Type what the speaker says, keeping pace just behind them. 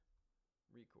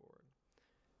record.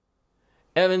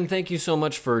 Evan, thank you so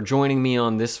much for joining me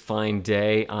on this fine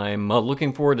day. I'm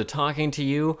looking forward to talking to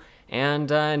you and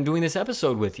doing this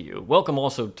episode with you. Welcome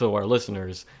also to our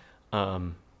listeners.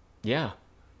 Yeah.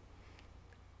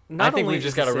 I think we've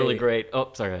just got a really great... Oh,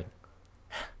 sorry, go ahead.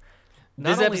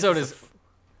 This episode is...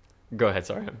 Go ahead,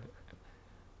 sorry.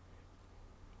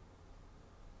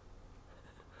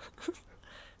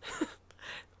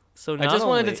 So I just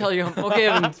wanted to tell you... Okay,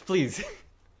 Evan, please.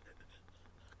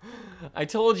 I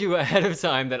told you ahead of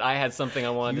time that I had something I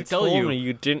wanted to tell you. You told me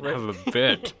you didn't have a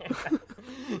bit.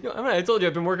 I told you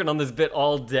I've been working on this bit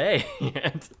all day.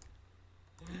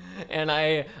 And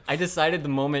I decided the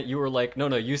moment you were like, no,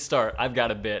 you start. I've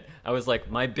got a bit. I was like,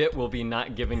 my bit will be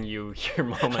not giving you your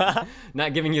moment.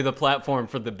 Not giving you the platform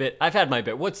for the bit. I've had my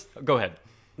bit. Go ahead.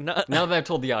 Now that I've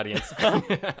told the audience.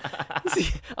 See,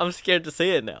 I'm scared to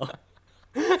say it now.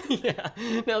 Yeah,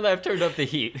 now that I've turned up the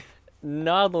heat.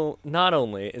 Not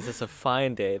only is this a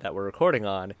fine day that we're recording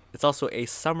on, it's also a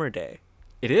summer day.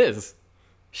 It is.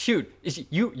 Shoot,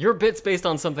 your bit's based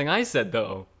on something I said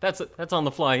though. That's on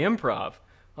the fly improv.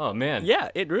 Oh man.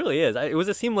 Yeah, it really is. It was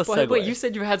a seamless segue. Wait, you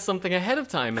said you had something ahead of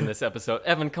time in this episode.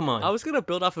 Evan, come on. I was gonna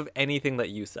build off of anything that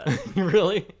you said.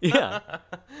 Really? Yeah.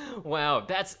 Wow,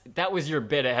 that was your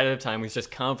bit ahead of time. Was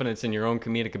just confidence in your own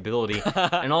comedic ability.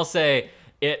 And I'll say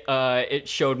it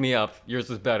showed me up. Yours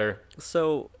was better.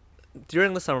 So,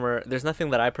 during the summer, there's nothing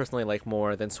that I personally like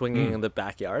more than swinging in the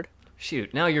backyard.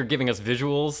 Shoot, now you're giving us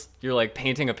visuals. You're like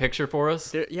painting a picture for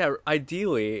us.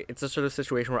 Ideally, it's a sort of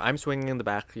situation where I'm swinging in the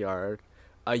backyard.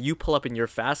 You pull up in your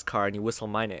fast car and you whistle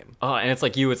my name. Oh, and it's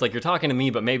like you're talking to me,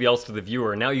 but maybe also to the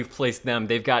viewer. Now you've placed them.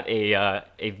 They've got a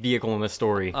vehicle in the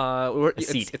story. A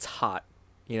seat. It's hot.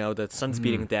 You know, the sun's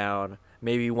beating down.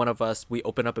 Maybe one of us, we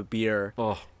open up a beer.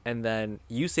 Oh. And then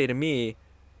you say to me,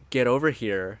 get over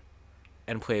here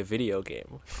and play a video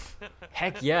game.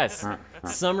 Heck yes.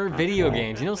 Summer video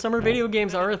games. You know, summer video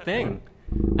games are a thing.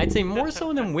 I'd say more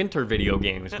so than winter video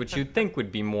games, which you'd think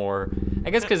would be more... I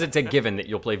guess because it's a given that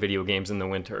you'll play video games in the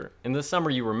winter. In the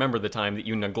summer, you remember the time that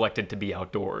you neglected to be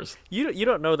outdoors. You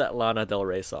don't know that Lana Del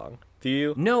Rey song, do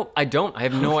you? No, I don't. I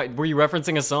have no idea. Were you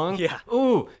referencing a song? Yeah.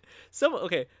 Ooh. Some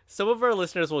of our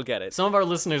listeners will get it. Some of our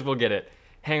listeners will get it.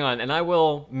 Hang on, and I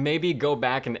will maybe go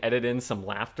back and edit in some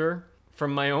laughter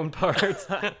from my own part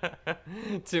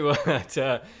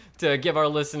to give our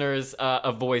listeners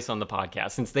a voice on the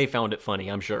podcast, since they found it funny,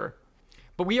 I'm sure.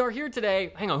 But we are here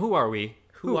today. Hang on, who are we?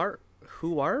 Who are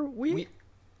we?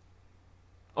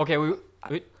 Okay,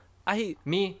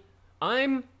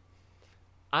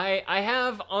 I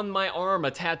have on my arm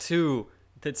a tattoo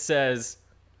that says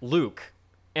Luke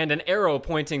and an arrow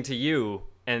pointing to you,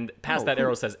 and past that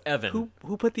arrow says Evan.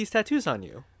 Who put these tattoos on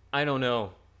you? I don't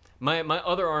know. My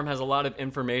other arm has a lot of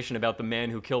information about the man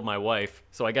who killed my wife,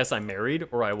 so I guess I'm married,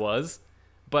 or I was.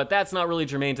 But that's not really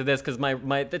germane to this, because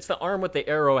it's the arm with the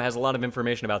arrow has a lot of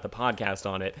information about the podcast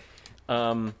on it.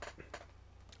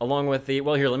 Along with the...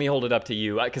 Well, here, let me hold it up to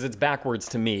you, because it's backwards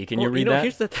to me. Can you read that?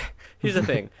 Here's the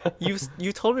thing.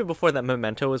 You told me before that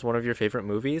Memento is one of your favorite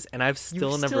movies, and I've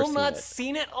still never seen it. You've still not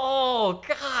seen it? Oh,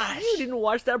 gosh. You didn't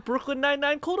watch that Brooklyn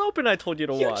Nine-Nine cold open I told you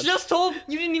to watch. You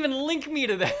didn't even link me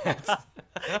to that.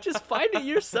 Just find it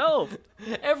yourself.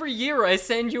 Every year I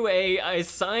send you a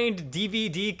signed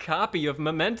DVD copy of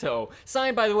Memento.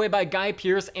 Signed, by the way, by Guy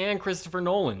Pearce and Christopher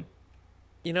Nolan.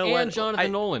 You know and what?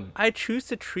 Jonathan Nolan. I choose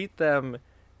to treat them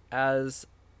as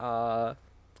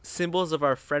symbols of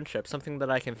our friendship, something that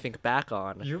I can think back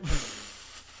on.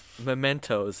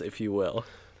 Mementos, if you will.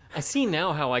 I see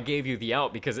now how I gave you the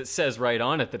out, because it says right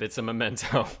on it that it's a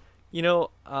memento. You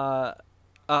know,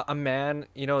 a man,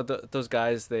 you know, those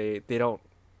guys, they don't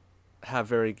have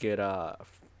very good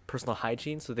personal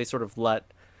hygiene, so they sort of let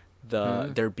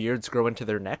their beards grow into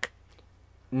their neck.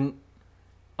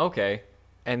 Okay.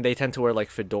 And they tend to wear like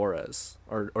fedoras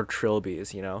or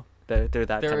trilbies, you know. They're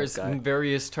that kind of guy. There's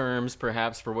various terms,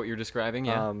 perhaps, for what you're describing.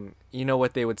 Yeah. You know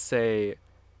what they would say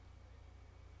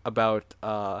about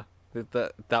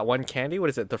that one candy? What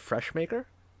is it? The Fresh Maker?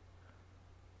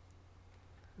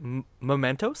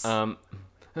 Mementos?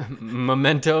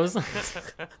 Mementos.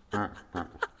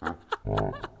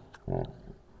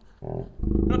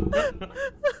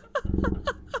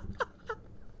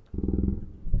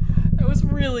 That was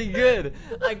really good.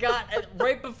 I got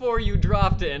right before you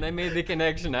dropped it, and I made the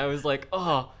connection. I was like,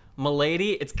 "Oh,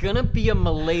 milady, it's gonna be a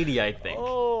milady, I think.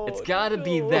 It's gotta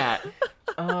be that."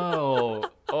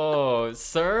 Oh,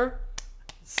 sir.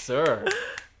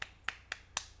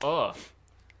 Oh,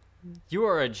 you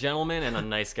are a gentleman and a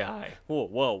nice guy.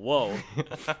 Whoa.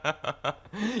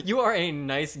 You are a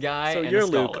nice guy. So and you're a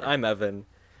scholar. Luke. I'm Evan.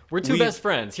 We're two best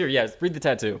friends. Here, yes, read the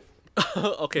tattoo.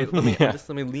 Okay, let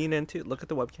me lean into look at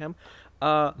the webcam.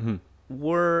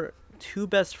 We're two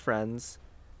best friends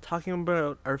talking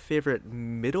about our favorite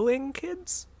middling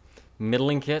kids.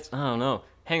 Middling kids? I don't know.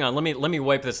 Hang on, let me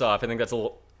wipe this off. I think that's a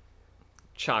little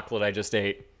chocolate I just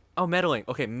ate. Oh, meddling.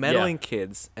 Okay, meddling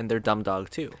kids and their dumb dog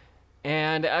too.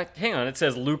 And hang on, it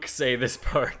says Luke say this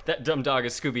part. That dumb dog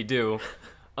is Scooby-Doo.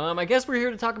 I guess we're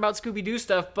here to talk about Scooby-Doo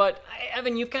stuff, but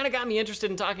Evan, you've kind of got me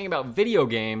interested in talking about video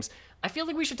games. I feel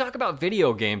like we should talk about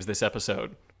video games this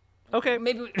episode. Okay.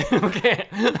 Maybe okay.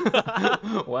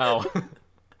 Wow.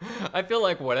 I feel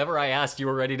like whatever I asked, you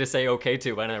were ready to say okay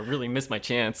to, and I really missed my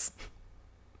chance.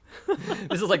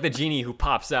 This is like the genie who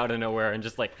pops out of nowhere and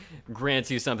just like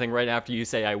grants you something right after you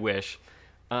say I wish.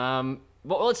 Well,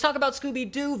 let's talk about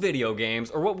Scooby-Doo video games,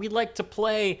 or what we'd like to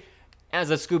play as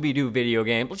a Scooby-Doo video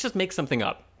game. Let's just make something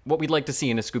up. What we'd like to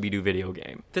see in a Scooby-Doo video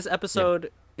game. This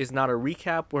episode is not a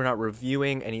recap. We're not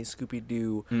reviewing any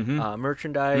Scooby-Doo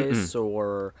merchandise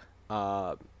or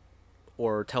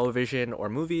television or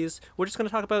movies. We're just going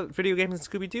to talk about video games and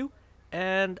Scooby-Doo,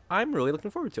 and I'm really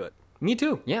looking forward to it. Me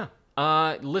too, yeah.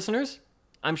 Listeners,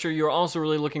 I'm sure you're also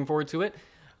really looking forward to it.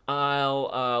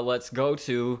 Let's go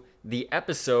to the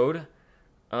episode.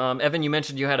 Evan, you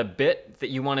mentioned you had a bit that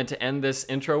you wanted to end this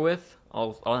intro with.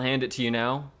 I'll hand it to you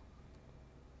now.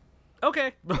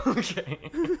 Okay. Okay.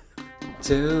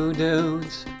 Two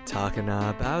dudes talking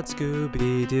about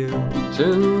Scooby-Doo.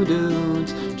 Two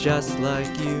dudes just like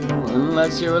you.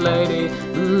 Unless you're a lady,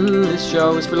 this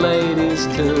show is for ladies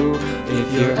too.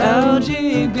 If you're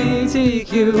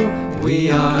LGBTQ,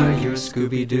 we are your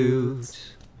Scooby-Doos.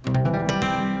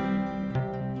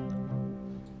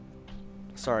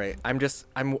 Sorry, I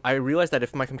realized that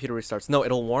if my computer restarts,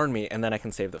 it'll warn me, and then I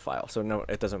can save the file. So no,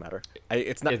 it doesn't matter.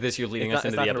 It's not. Is this you leading us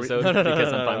into the episode? No,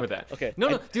 because I'm fine with that. Okay.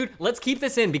 No, dude, let's keep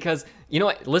this in because, you know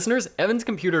what, listeners, Evan's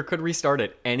computer could restart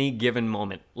at any given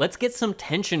moment. Let's get some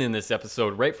tension in this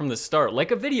episode right from the start. Like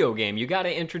a video game, you got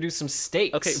to introduce some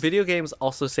stakes. Okay, video games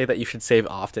also say that you should save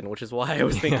often, which is why I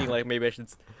was thinking like maybe I should.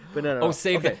 But no. Oh,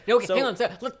 save. Okay, okay, hang on.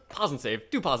 Let's pause and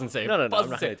save. Do pause and save. No, Pause I'm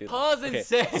not save. gonna do that. Pause and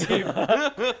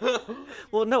save.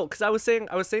 Well, no, because I was saying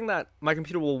that my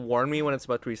computer will warn me when it's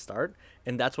about to restart,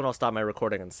 and that's when I'll stop my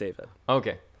recording and save it.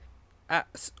 Okay.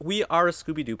 We are a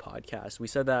Scooby-Doo podcast. We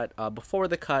said that before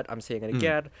the cut. I'm saying it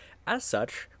again. As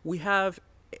such, we have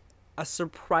a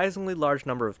surprisingly large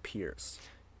number of peers.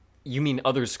 You mean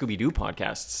other Scooby-Doo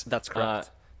podcasts? That's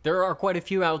correct. There are quite a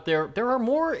few out there. There are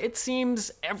more, it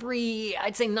seems, every,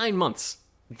 I'd say 9 months.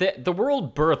 The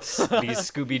world births these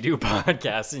Scooby-Doo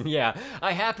podcasts, and yeah,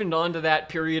 I happened onto that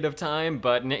period of time,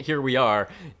 but here we are.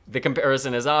 The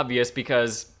comparison is obvious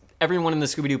because everyone in the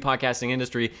Scooby-Doo podcasting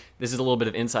industry, this is a little bit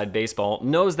of inside baseball,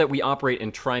 knows that we operate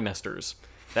in trimesters.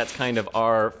 That's kind of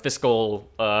our fiscal,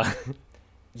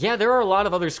 yeah, there are a lot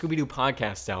of other Scooby-Doo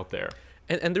podcasts out there.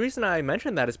 And the reason I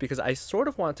mentioned that is because I sort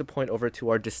of want to point over to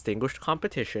our distinguished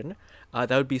competition. That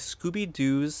would be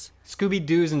Scooby-Doo's.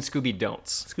 Scooby-Doos and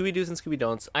Scooby-Don'ts. Scooby-Doos and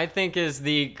Scooby-Don'ts. I think is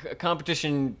the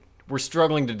competition we're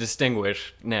struggling to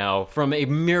distinguish now from a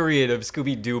myriad of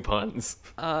Scooby-Doo puns.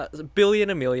 Billy and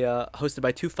Amelia, hosted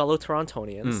by two fellow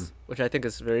Torontonians, which I think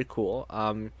is very cool.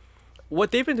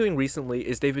 What they've been doing recently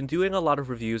is they've been doing a lot of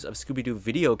reviews of Scooby-Doo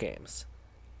video games.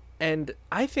 And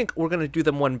I think we're going to do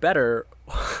them one better.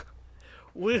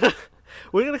 We're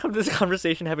going to come to this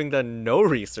conversation having done no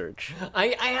research. I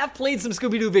have played some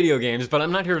Scooby-Doo video games, but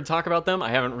I'm not here to talk about them.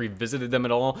 I haven't revisited them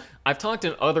at all. I've talked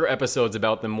in other episodes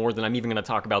about them more than I'm even going to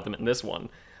talk about them in this one.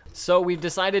 So we've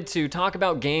decided to talk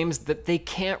about games that they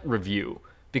can't review,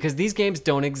 because these games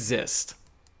don't exist.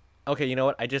 Okay, you know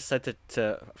what? I just set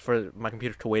for my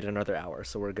computer to wait another hour,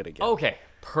 so we're good again. Okay,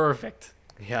 perfect.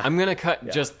 Yeah. I'm going to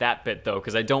cut just that bit, though,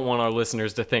 because I don't want our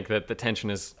listeners to think that the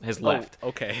tension has left. Oh,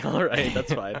 okay, all right,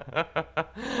 that's fine.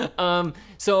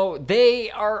 So they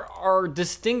are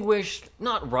distinguished,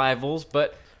 not rivals,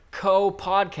 but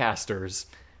co-podcasters,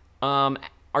 are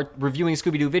reviewing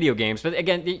Scooby-Doo video games. But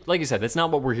again, like you said, that's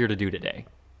not what we're here to do today.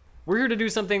 We're here to do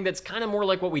something that's kind of more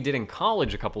like what we did in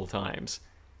college a couple of times.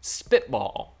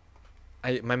 Spitball.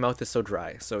 My mouth is so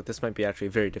dry, so this might be actually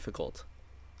very difficult.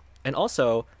 And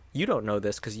also, you don't know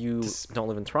this because you don't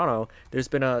live in Toronto. There's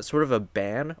been a sort of a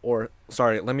ban, or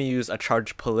sorry, let me use a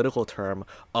charged political term,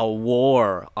 a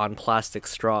war on plastic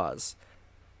straws.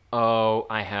 Oh,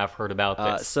 I have heard about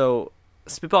this. So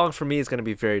spitballing for me is going to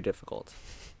be very difficult.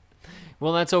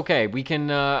 Well, that's okay. We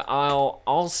can,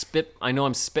 I'll spit, I know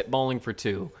I'm spitballing for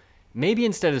 2. Maybe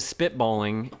instead of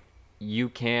spitballing, you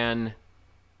can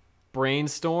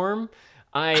brainstorm.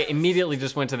 I immediately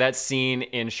just went to that scene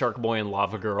in Shark Boy and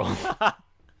Lava Girl.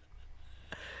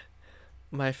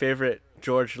 My favorite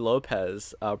George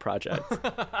Lopez project.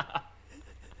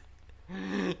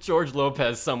 George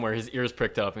Lopez somewhere, his ears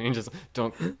pricked up, and he just,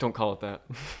 don't call it that.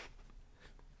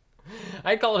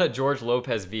 I'd call it a George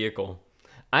Lopez vehicle.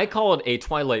 I call it a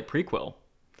Twilight prequel.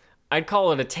 I'd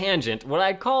call it a tangent. What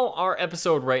I'd call our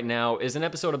episode right now is an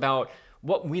episode about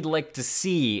what we'd like to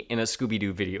see in a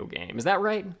Scooby-Doo video game. Is that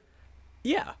right?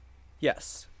 Yeah.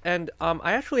 Yes. And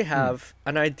I actually have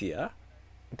an idea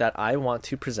that I want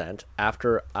to present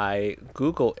after I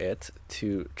Google it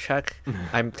to check.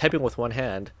 I'm typing with one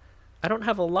hand. I don't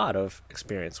have a lot of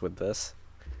experience with this.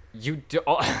 You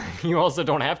also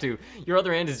don't have to. Your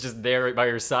other hand is just there by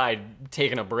your side,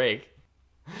 taking a break.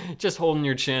 Just holding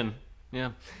your chin.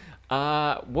 Yeah.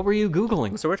 What were you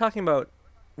Googling? So we're talking about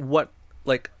what,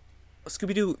 like,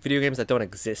 Scooby-Doo video games that don't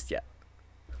exist yet.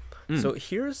 So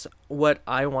here's what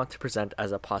I want to present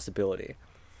as a possibility.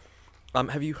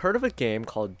 Have you heard of a game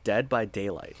called Dead by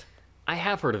Daylight? I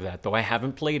have heard of that, though I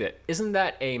haven't played it. Isn't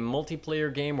that a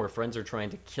multiplayer game where friends are trying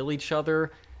to kill each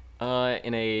other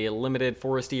in a limited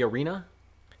foresty arena?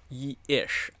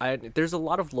 Ish. There's a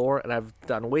lot of lore, and I've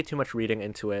done way too much reading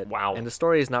into it. Wow. And the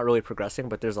story is not really progressing,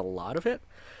 but there's a lot of it.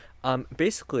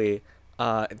 Basically,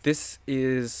 this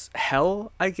is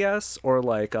hell, I guess, or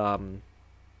like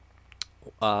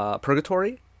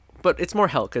purgatory, but it's more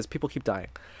hell because people keep dying.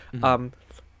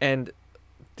 And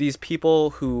these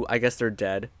people who, I guess they're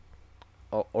dead,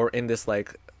 or in this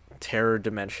like terror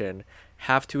dimension,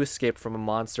 have to escape from a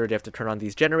monster. They have to turn on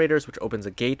these generators, which opens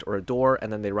a gate or a door,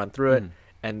 and then they run through it.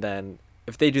 And then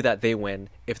if they do that, they win.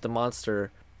 If the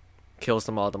monster kills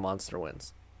them all, the monster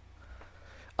wins.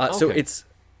 So it's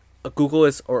Google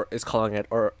is calling it,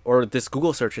 or this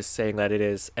Google search is saying that it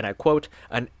is, and I quote,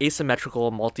 an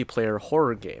asymmetrical multiplayer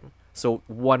horror game. So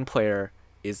one player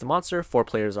is the monster, 4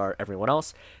 players are everyone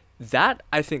else. That,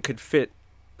 I think, could fit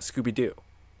Scooby-Doo.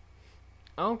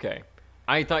 Okay.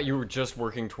 I thought you were just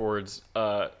working towards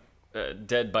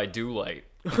Dead by Daylight.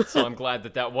 So I'm glad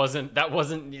that wasn't,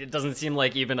 it doesn't seem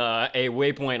like even a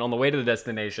waypoint on the way to the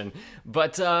destination.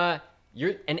 But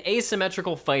you're an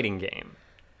asymmetrical fighting game.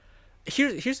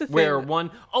 Here's the thing. Where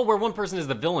one person is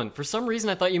the villain. For some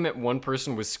reason, I thought you meant one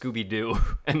person was Scooby-Doo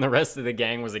and the rest of the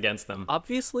gang was against them.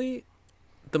 Obviously,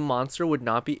 the monster would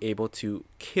not be able to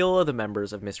kill the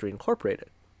members of Mystery Incorporated.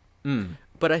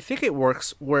 But I think it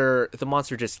works where the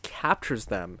monster just captures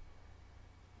them,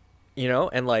 you know,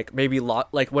 and like maybe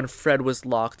like when Fred was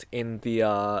locked in the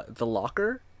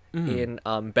locker in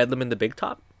Bedlam in the Big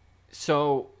Top.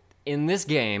 So in this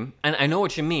game, and I know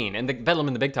what you mean, and the Bedlam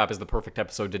in the Big Top is the perfect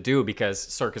episode to do because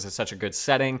Circus is such a good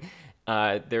setting.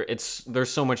 There's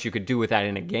so much you could do with that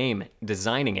in a game,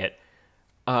 designing it.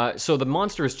 So the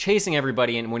monster is chasing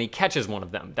everybody, and when he catches one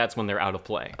of them, that's when they're out of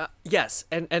play. Yes,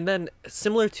 and then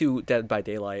similar to Dead by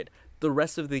Daylight, the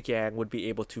rest of the gang would be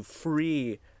able to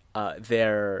free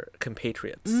their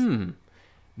compatriots.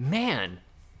 Man,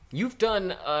 you've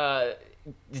done...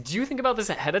 did you think about this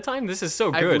ahead of time? This is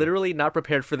so good. I've literally not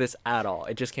prepared for this at all.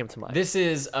 It just came to mind. This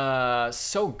is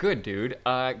so good, dude,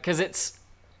 because it's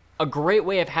a great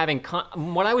way of having...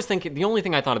 what I was thinking, the only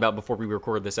thing I thought about before we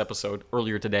recorded this episode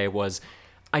earlier today was...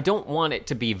 I don't want it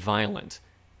to be violent.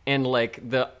 And, like,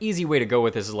 the easy way to go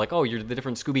with this is like, oh, you're the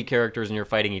different Scooby characters and you're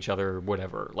fighting each other or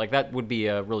whatever. Like, that would be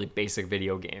a really basic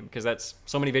video game, because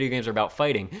so many video games are about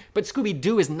fighting. But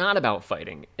Scooby-Doo is not about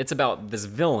fighting. It's about this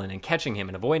villain and catching him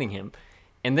and avoiding him.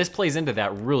 And this plays into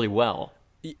that really well.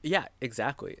 Yeah,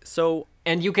 exactly. So...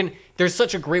 And there's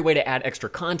such a great way to add extra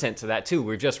content to that, too.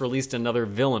 We've just released another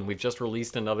villain. We've just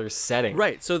released another setting.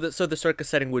 Right, so the circus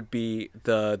setting would be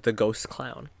the ghost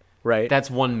clown. Right. That's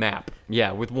one map.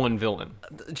 Yeah, with one villain.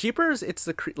 Jeepers, it's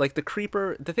the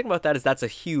creeper. The thing about that is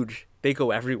they go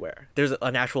everywhere. There's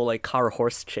an actual like car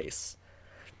horse chase.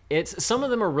 Some of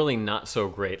them are really not so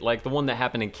great. Like the one that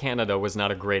happened in Canada was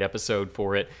not a great episode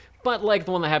for it, but like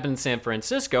the one that happened in San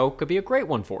Francisco could be a great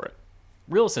one for it.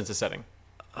 Real sense of setting.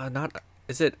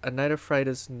 Is it A Night of Fright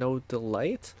is No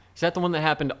Delight? Is that the one that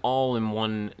happened all in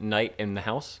one night in the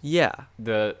house? Yeah.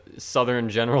 The Southern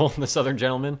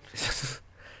Gentleman.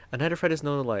 A Night of Fright is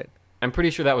No Delight. I'm pretty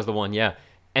sure that was the one, yeah.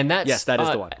 And yes, that is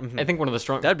the one. I think one of the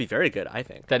strong... That'd be very good, I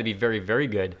think. That'd be very, very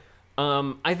good.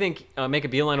 I think Make a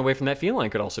Beeline Away from That Feline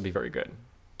could also be very good.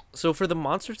 So for the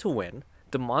monster to win,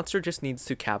 the monster just needs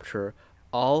to capture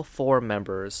all 4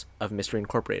 members of Mystery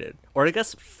Incorporated. Or I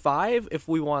guess 5 if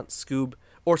we want Scoob...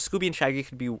 Or Scooby and Shaggy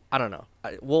could be... I don't know.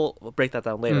 We'll break that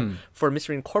down later. For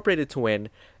Mystery Incorporated to win,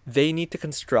 they need to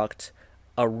construct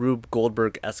a Rube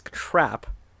Goldberg-esque trap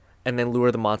and then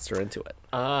lure the monster into it.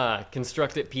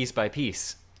 Construct it piece by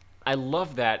piece. I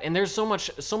love that. And there's so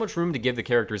much room to give the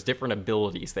characters different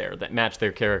abilities there that match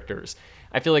their characters.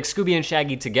 I feel like Scooby and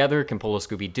Shaggy together can pull a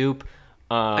Scooby-Dupe.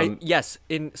 Yes,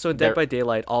 in Dead by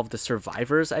Daylight, all of the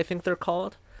survivors, I think they're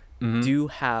called, do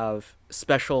have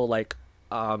special like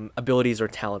abilities or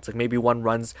talents. Like maybe one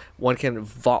can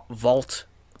vault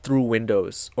through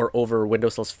windows or over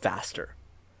windowsills faster.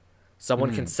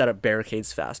 Someone can set up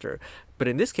barricades faster. But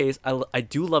in this case, I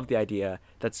do love the idea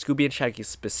that Scooby and Shaggy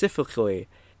specifically,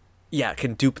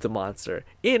 can dupe the monster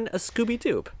in a Scooby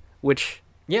dupe, which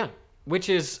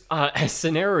is a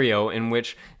scenario in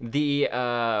which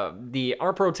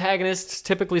our protagonists,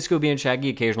 typically Scooby and Shaggy,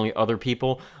 occasionally other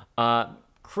people,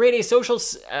 create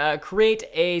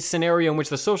a scenario in which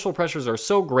the social pressures are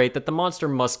so great that the monster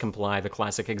must comply. The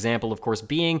classic example, of course,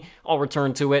 being, I'll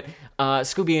return to it,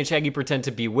 Scooby and Shaggy pretend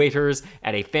to be waiters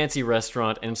at a fancy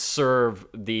restaurant and serve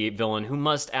the villain, who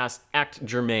must act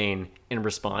germane in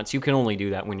response. You can only do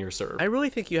that when you're served. I really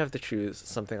think you have to choose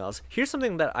something else. Here's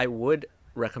something that I would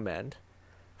recommend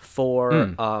for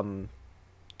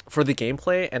the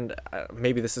gameplay, and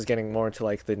maybe this is getting more into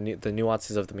like the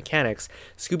nuances of the mechanics.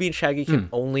 Scooby and Shaggy can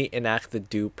only enact the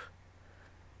dupe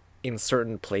in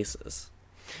certain places.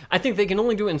 I think they can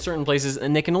only do it in certain places,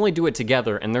 and they can only do it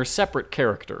together, and they're separate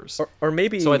characters. Or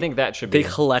maybe so I think that should be. They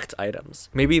collect items.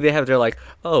 Maybe they have. They're like,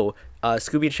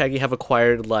 Scooby and Shaggy have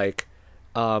acquired like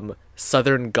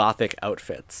Southern Gothic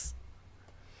outfits.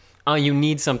 You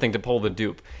need something to pull the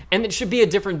dupe. And it should be a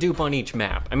different dupe on each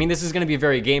map. I mean, this is going to be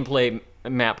very gameplay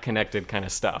map connected kind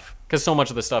of stuff, because so much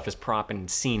of the stuff is prop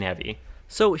and scene heavy.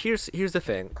 So here's the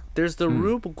thing. There's the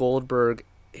Rube Goldberg.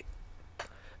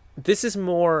 This is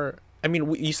more... I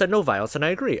mean, you said no violence, and I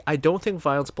agree. I don't think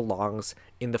violence belongs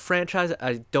in the franchise.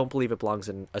 I don't believe it belongs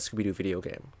in a Scooby-Doo video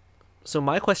game. So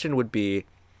my question would be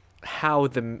how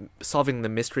solving the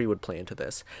mystery would play into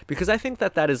this, because I think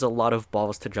that is a lot of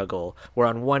balls to juggle, where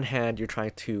on one hand you're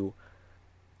trying to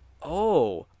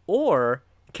or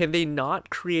can they not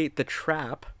create the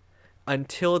trap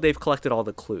until they've collected all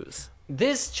the clues?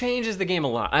 This changes the game a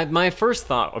lot. My first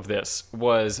thought of this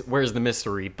was, where's the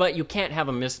mystery? But you can't have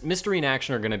a mystery and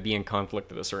action are going to be in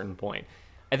conflict at a certain point.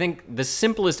 I think the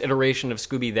simplest iteration of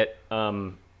Scooby that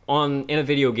in a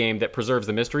video game that preserves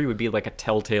the mystery would be like a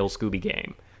Telltale Scooby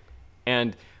game.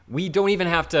 And we don't even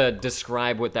have to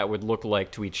describe what that would look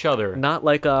like to each other. Not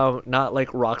like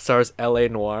Rockstar's L.A.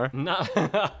 Noire. No.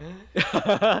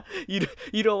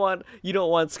 you don't want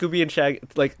Scooby and Shaggy,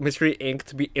 like Mystery Inc.,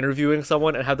 to be interviewing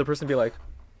someone and have the person be like,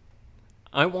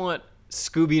 I want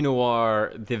Scooby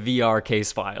Noir, the VR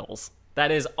case files. That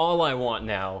is all I want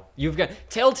now. You've got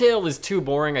Telltale is too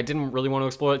boring. I didn't really want to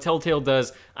explore it. Telltale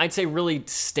does, I'd say, really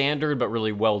standard but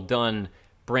really well done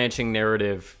branching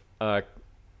narrative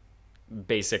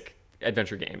basic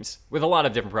adventure games with a lot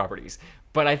of different properties.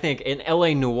 But I think an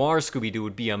LA Noire Scooby-Doo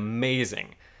would be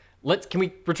amazing. Can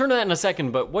we return to that in a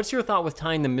second, but what's your thought with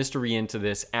tying the mystery into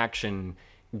this action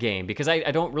game? Because I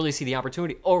don't really see the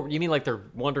opportunity. Oh, you mean like they're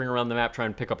wandering around the map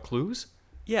trying to pick up clues?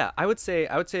 Yeah, I would say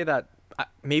that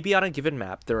maybe on a given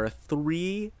map there are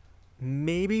 3,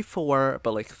 maybe 4,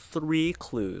 but like 3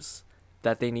 clues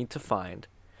that they need to find.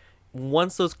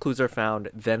 Once those clues are found,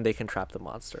 then they can trap the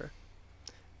monster.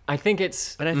 I think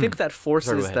it's... And I think that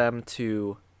forces them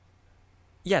to...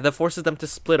 Yeah, that forces them to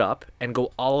split up and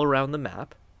go all around the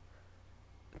map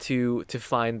to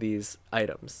find these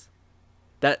items.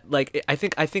 That, like, I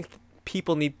think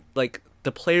people need... Like,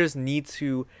 the players need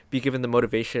to be given the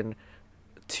motivation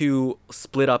to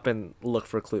split up and look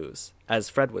for clues, as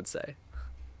Fred would say.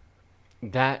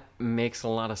 That makes a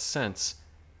lot of sense.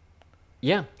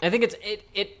 Yeah, I think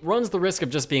it runs the risk of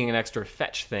just being an extra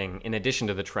fetch thing in addition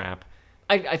to the trap.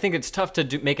 I think it's tough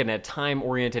to make it a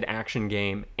time-oriented action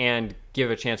game and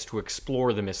give a chance to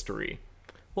explore the mystery.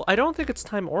 Well, I don't think it's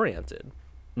time-oriented.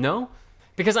 No?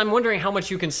 Because I'm wondering how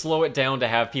much you can slow it down to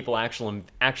have people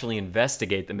actually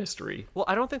investigate the mystery. Well,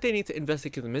 I don't think they need to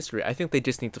investigate the mystery. I think they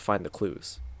just need to find the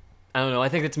clues. I don't know. I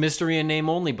think it's mystery in name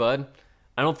only, bud.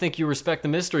 I don't think you respect the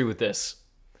mystery with this.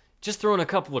 Just throwing a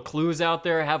couple of clues out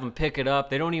there, have them pick it up.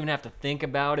 They don't even have to think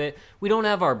about it. We don't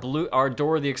have our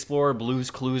Dora the Explorer Blue's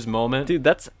Clues moment. Dude,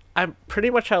 I'm pretty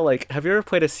much how, like, have you ever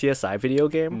played a CSI video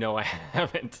game? No, I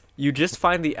haven't. You just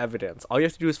find the evidence. All you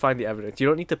have to do is find the evidence. You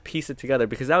don't need to piece it together,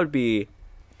 because that would be,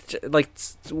 like,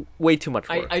 way too much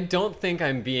work. I don't think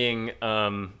I'm being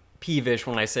peevish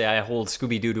when I say I hold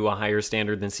Scooby-Doo to a higher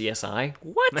standard than CSI.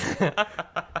 What?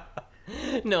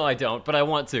 No, I don't, but I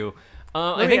want to.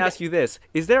 Let me ask you this.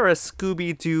 Is there a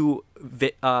Scooby-Doo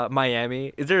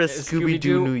Miami? Is there a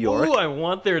Scooby-Doo New York? Ooh, I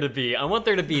want there to be 3.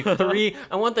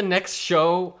 I want the next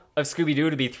show of Scooby-Doo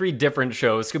to be 3 different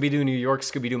shows. Scooby-Doo New York,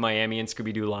 Scooby-Doo Miami, and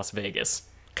Scooby-Doo Las Vegas.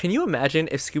 Can you imagine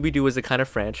if Scooby-Doo was the kind of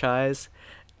franchise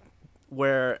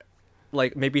where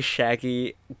like maybe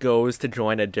Shaggy goes to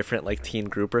join a different like teen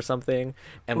group or something,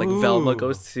 and like Velma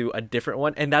goes to a different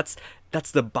one, and that's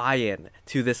the buy-in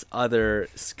to this other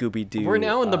Scooby-Doo. We're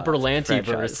now in the Berlantiverse.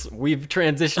 franchise. We've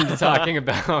transitioned to talking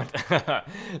about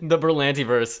the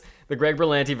Berlantiverse, the Greg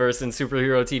Berlantiverse in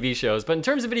superhero TV shows. But in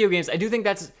terms of video games, I do think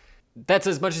that's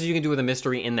as much as you can do with a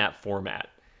mystery in that format.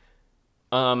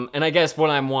 And I guess what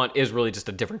I want is really just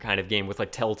a different kind of game with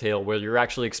like Telltale, where you're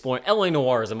actually exploring. LA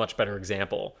Noire is a much better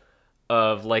example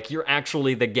of like you're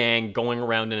actually the gang going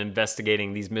around and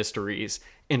investigating these mysteries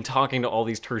and talking to all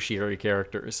these tertiary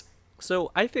characters.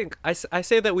 So I think I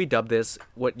say that we dub this,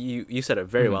 what you said it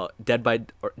very well, Dead by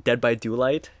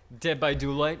Daylight. Dead by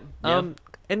Daylight. Yeah.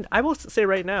 And I will say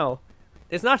right now,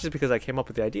 it's not just because I came up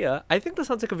with the idea. I think this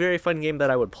sounds like a very fun game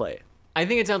that I would play. I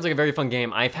think it sounds like a very fun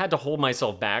game. I've had to hold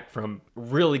myself back from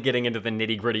really getting into the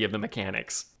nitty-gritty of the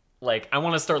mechanics. Like, I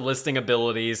want to start listing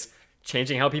abilities,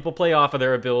 changing how people play off of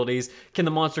their abilities. Can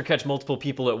the monster catch multiple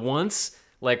people at once?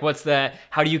 Like, what's that?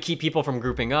 How do you keep people from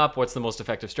grouping up? What's the most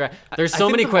effective strat? There's so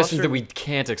many questions that we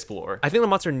can't explore. I think the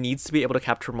monster needs to be able to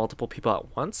capture multiple people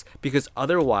at once, because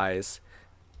otherwise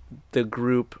the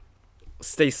group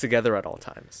stays together at all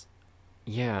times.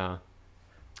 Yeah.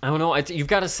 I don't know. You've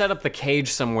got to set up the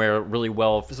cage somewhere really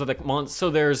well, so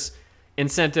there's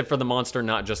incentive for the monster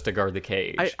not just to guard the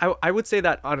cage. I would say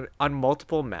that on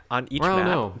each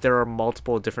map there are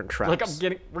multiple different traps.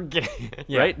 Like we're getting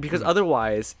yeah. Right? Because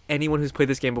otherwise anyone who's played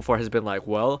this game before has been like,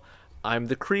 well, I'm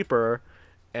the creeper,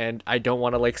 and I don't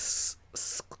want to like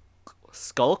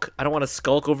skulk. I don't want to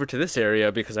skulk over to this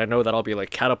area because I know that I'll be like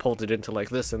catapulted into like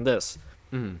this and this.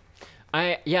 Mm.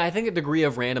 I think a degree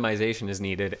of randomization is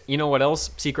needed. You know what else?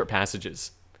 Secret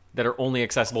passages that are only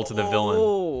accessible to the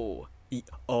villain.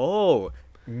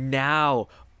 Now.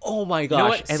 Oh my gosh. You know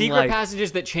what? And secret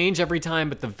passages that change every time,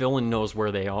 but the villain knows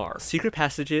where they are. Secret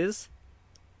passages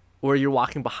where you're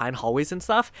walking behind hallways and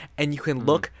stuff, and you can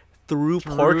look through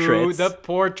portraits. The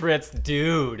portraits,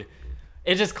 dude.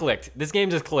 It just clicked. This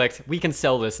game just clicked. We can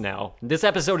sell this now. This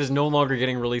episode is no longer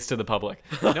getting released to the public.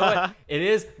 You know what? It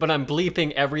is, but I'm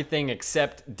bleeping everything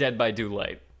except Dead by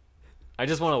Daylight. I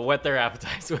just want to whet their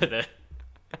appetites with it.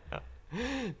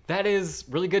 That is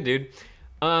really good, dude.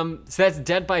 So that's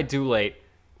Dead by Daylight.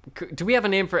 Do we have a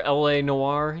name for LA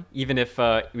Noire, even if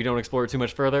we don't explore it too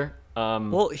much further?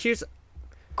 Well, here's...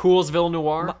 Coolsville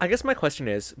Noire? I guess my question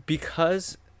is,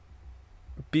 because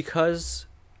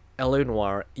LA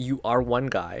Noire, you are one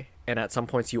guy, and at some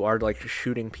points you are like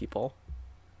shooting people.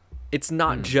 It's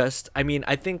not just, I mean,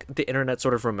 I think the internet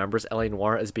sort of remembers LA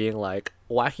Noire as being like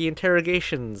wacky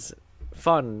interrogations,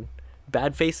 fun,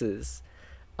 bad faces.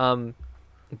 But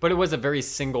it was a very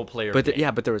single player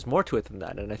game. But there was more to it than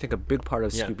that, and I think a big part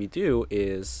of Scooby-Doo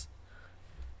is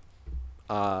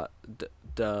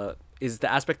the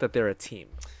aspect that they're a team.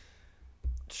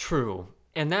 True.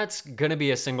 And that's going to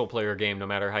be a single player game no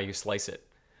matter how you slice it.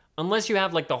 Unless you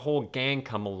have like the whole gang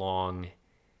come along,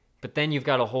 but then you've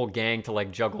got a whole gang to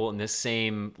like juggle in this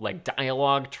same like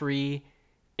dialogue tree.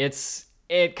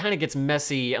 It kind of gets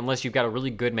messy unless you've got a really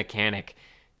good mechanic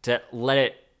to let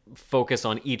it focus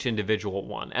on each individual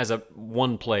one as a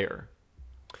one player.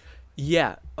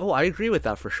 Yeah. Oh, I agree with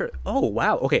that for sure. Oh,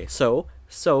 wow. Okay, so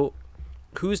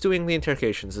who's doing the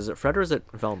interrogations? Is it Fred or is it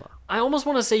Velma? I almost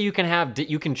want to say you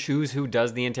can choose who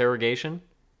does the interrogation.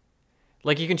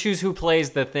 Like, you can choose who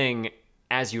plays the thing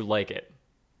as you like it.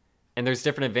 And there's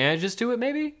different advantages to it,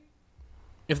 maybe?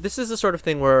 If this is the sort of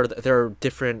thing where there are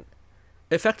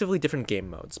effectively different game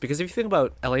modes. Because if you think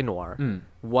about LA Noire,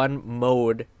 one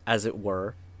mode, as it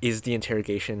were, is the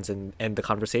interrogations and the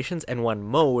conversations, and one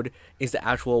mode is the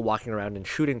actual walking around and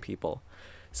shooting people.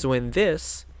 So in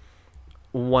this,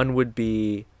 one would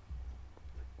be...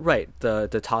 Right, the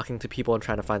talking to people and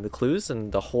trying to find the clues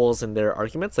and the holes in their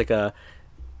arguments, like a...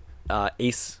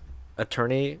 Ace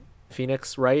Attorney,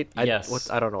 Phoenix Wright. Yes.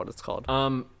 I don't know what it's called.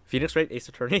 Phoenix Wright, Ace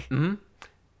Attorney. Mm-hmm.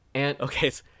 And okay,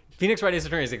 Phoenix Wright, Ace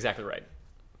Attorney is exactly right.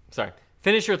 Sorry.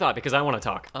 Finish your thought because I want to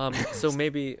talk. So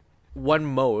maybe one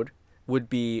mode would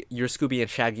be you're Scooby and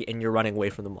Shaggy and you're running away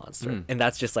from the monster, and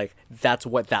that's just like that's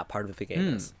what that part of the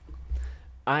game is.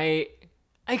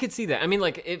 I could see that. I mean,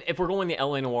 like, if we're going the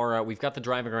LA Noire route, we've got the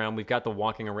driving around, we've got the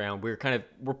walking around. We're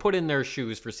put in their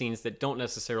shoes for scenes that don't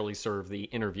necessarily serve the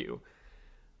interview.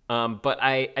 But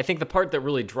I think the part that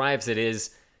really drives it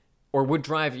is, or would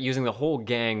drive using the whole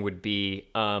gang would be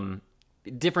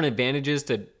different advantages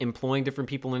to employing different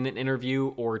people in an interview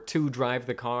or to drive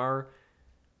the car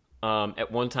at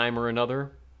one time or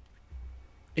another.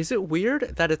 Is it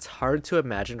weird that it's hard to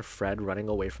imagine Fred running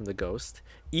away from the ghost,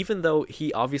 even though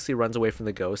he obviously runs away from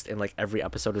the ghost in like every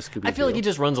episode of Scooby-Doo? I feel like he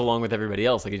just runs along with everybody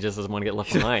else. Like he just doesn't want to get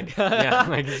left behind. Yeah,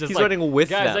 like he's He's running with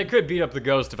guys, them. I could beat up the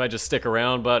ghost if I just stick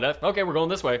around, but okay, we're going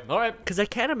this way. All right. Because I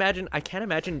can't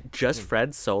imagine just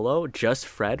Fred solo, just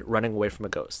Fred running away from a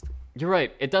ghost. You're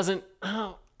right. It doesn't.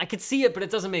 Oh, I could see it, but it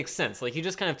doesn't make sense. Like you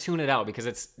just kind of tune it out because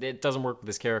it doesn't work with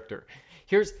this character.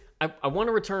 I want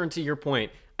to return to your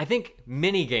point. I think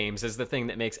mini games is the thing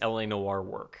that makes LA Noire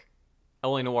work.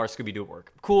 LA Noire Scooby-Doo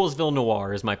work. Coolsville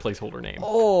Noire is my placeholder name.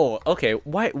 Oh, okay.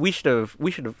 Why we should have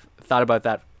thought about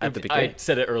that at the beginning. I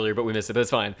said it earlier, but we missed it. That's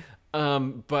fine.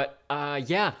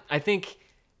 Yeah, I think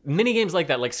mini games like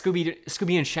that, like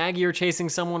Scooby and Shaggy are chasing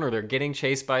someone, or they're getting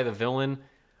chased by the villain,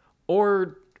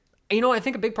 or I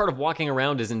think a big part of walking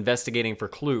around is investigating for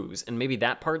clues, and maybe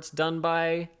that part's done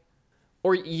by,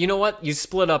 or you know what, you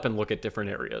split up and look at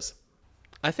different areas.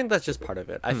 I think that's just part of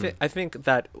it. I think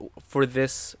that for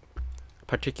this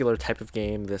particular type of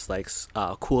game, this like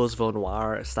Coolsville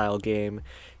Noir style game,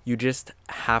 you just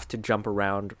have to jump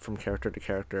around from character to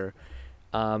character,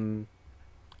 and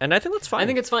I think that's fine. I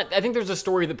think it's fine. I think there's a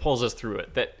story that pulls us through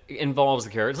it that involves the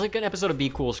characters. It's like an episode of Be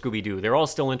Cool Scooby-Doo. They're all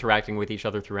still interacting with each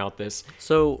other throughout this.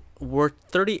 So we're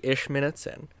 30-ish minutes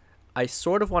in. I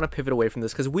sort of want to pivot away from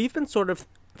this because we've been sort of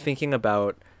thinking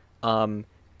about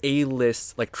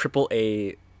A-list, like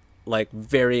AAA, like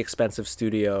very expensive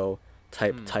studio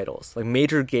type titles. Like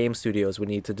major game studios would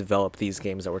need to develop these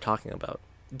games that we're talking about.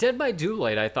 Dead by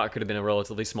Daylight, I thought could have been a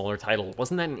relatively smaller title.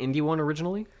 Wasn't that an indie one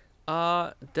originally?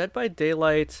 Dead by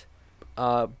Daylight,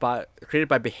 created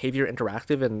by Behavior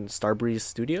Interactive and Starbreeze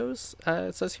Studios,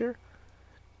 it says here.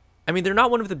 I mean, they're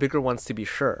not one of the bigger ones to be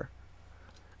sure.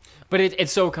 But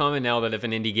it's so common now that if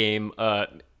an indie game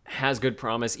has good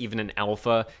promise, even in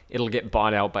alpha, it'll get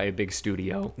bought out by a big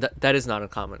studio. That is not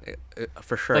uncommon,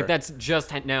 for sure. Like that's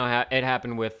just now. It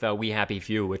happened with We Happy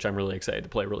Few, which I'm really excited to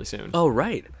play really soon. Oh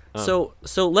right. So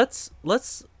let's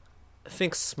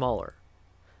think smaller.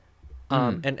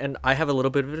 And I have a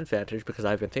little bit of an advantage because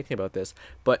I've been thinking about this.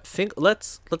 But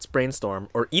let's brainstorm,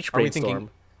 or each brainstorm. Are we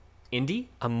thinking indie?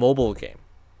 A mobile game.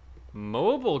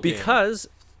 Mobile game. Because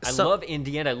I love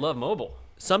indie and I love mobile.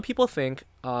 Some people think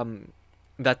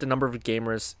that the number of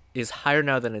gamers is higher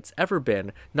now than it's ever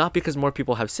been, not because more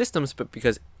people have systems, but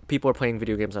because people are playing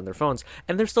video games on their phones,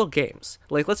 and they're still games.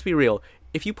 Like, let's be real.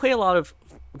 If you play a lot of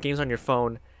games on your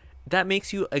phone, that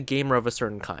makes you a gamer of a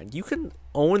certain kind. You can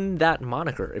own that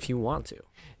moniker if you want to.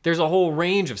 There's a whole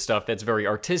range of stuff that's very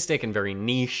artistic and very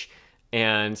niche,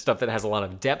 and stuff that has a lot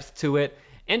of depth to it,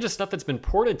 and just stuff that's been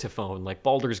ported to phone, like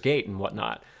Baldur's Gate and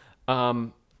whatnot.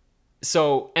 And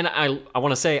I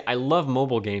want to say I love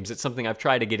mobile games. It's something I've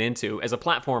tried to get into. As a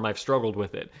platform, I've struggled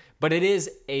with it. But it is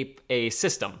a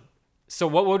system. So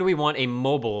what would we want a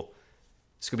mobile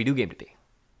Scooby-Doo game to be?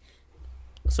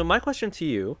 So my question to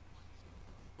you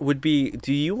would be,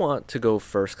 do you want to go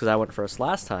first because I went first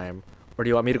last time, or do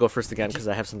you want me to go first again because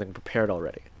I have something prepared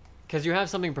already? Because you have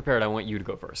something prepared, I want you to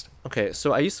go first. Okay,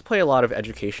 so I used to play a lot of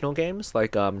educational games,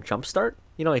 like Jumpstart.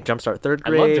 You know, like Jumpstart 3rd I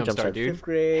love grade, Jumpstart, dude. 5th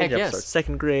grade, Heck Jumpstart yes.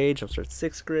 2nd grade, Jumpstart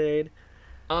 6th grade.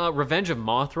 Revenge of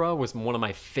Mothra was one of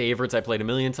my favorites. I played a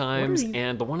million times,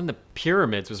 and the one in the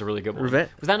pyramids was a really good one. Was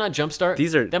that not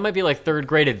Jumpstart? That might be like 3rd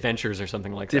grade adventures or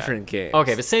something like different that. Games.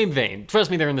 Okay, the same vein.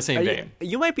 Trust me, they're in the same vein.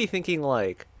 You might be thinking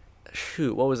like,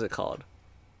 shoot, what was it called?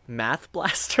 Math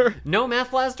Blaster? No,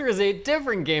 Math Blaster is a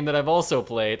different game that I've also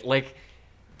played. Like,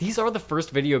 these are the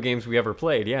first video games we ever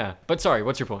played, yeah. But sorry,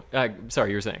 what's your point?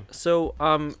 Sorry, you were saying. So,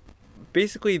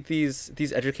 basically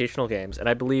these educational games, and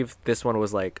I believe this one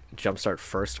was like Jumpstart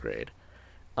 1st grade,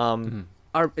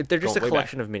 they're just a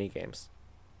collection of mini games.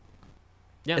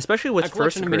 Yeah, especially with a collection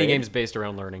first of grade. mini games based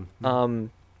around learning.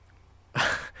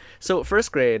 So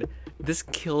 1st grade, this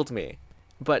killed me.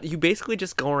 But you basically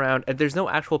just go around, and there's no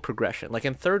actual progression. Like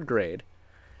in 3rd grade,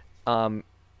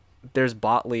 there's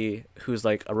Botley, who's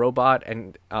like a robot,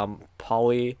 and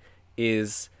Polly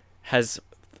has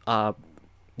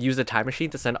used a time machine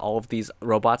to send all of these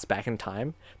robots back in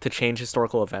time to change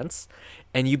historical events,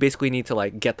 and you basically need to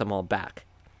like get them all back.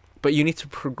 But you need to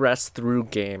progress through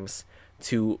games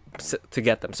to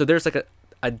get them. So there's like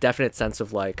a definite sense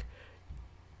of like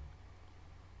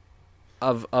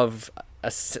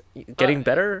getting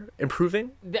better,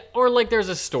 improving, or like there's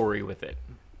a story with it.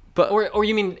 But or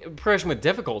you mean progression with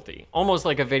difficulty, almost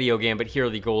like a video game, but here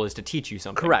the goal is to teach you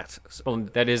something. Correct. Well,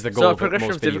 that is the goal. So a of progression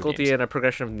most of video difficulty games. and a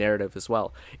progression of narrative as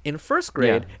well. In 1st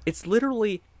grade, it's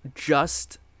literally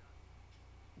just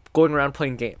going around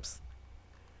playing games.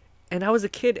 And I was a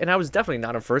kid, and I was definitely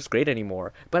not in 1st grade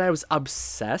anymore, but I was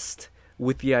obsessed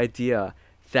with the idea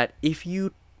that if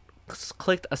you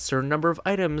clicked a certain number of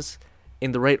items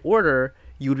in the right order,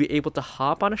 you would be able to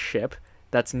hop on a ship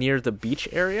that's near the beach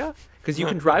area, because you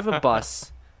can drive a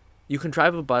bus. You can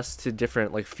drive a bus to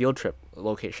different like field trip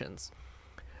locations.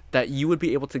 That you would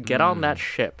be able to get on that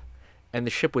ship, and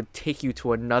the ship would take you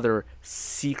to another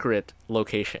secret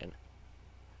location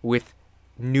with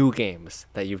new games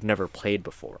that you've never played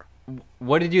before.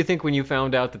 What did you think when you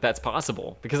found out that that's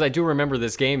possible? Because I do remember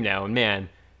this game now, and man,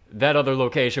 that other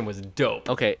location was dope.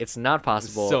 Okay, it's not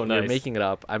possible. So nice. You're making it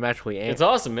up. I'm actually... It's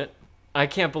awesome. I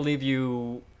can't believe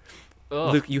you...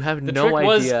 Ugh. Luke, you have no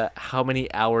idea how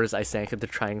many hours I sank into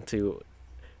trying to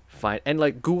find... And,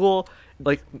 like,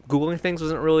 Googling things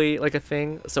wasn't really, like, a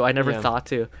thing, so I never thought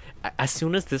to... As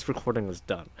soon as this recording was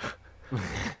done...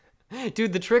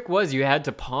 Dude, the trick was you had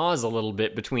to pause a little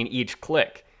bit between each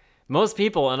click. Most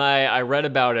people, and I read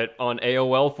about it on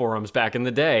AOL forums back in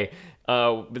the day,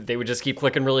 they would just keep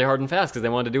clicking really hard and fast because they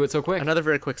wanted to do it so quick. Another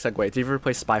very quick segue. Did you ever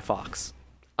play Spy Fox?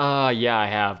 Yeah, I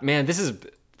have. Man, this is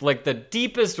like the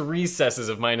deepest recesses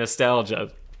of my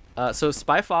nostalgia. So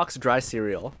Spy Fox dry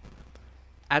cereal.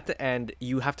 At the end,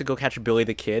 you have to go catch Billy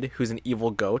the Kid, who's an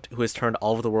evil goat who has turned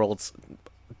all of the world's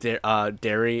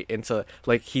dairy into,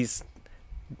 like, he's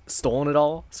stolen it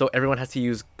all. So everyone has to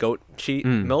use goat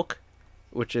milk,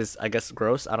 which is, I guess,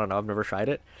 gross. I don't know. I've never tried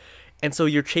it. And so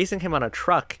you're chasing him on a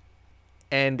truck,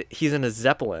 and he's in a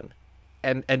Zeppelin.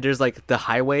 And there's, like, the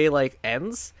highway, like,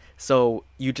 ends. So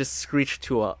you just screech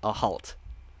to a halt.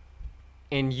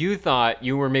 And you thought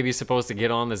you were maybe supposed to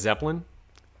get on the Zeppelin?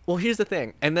 Well, here's the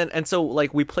thing. And so,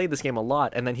 like, we played this game a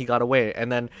lot, and then he got away.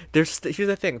 And then here's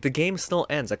the thing. The game still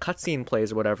ends. A cutscene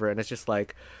plays or whatever, and it's just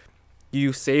like,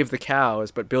 you save the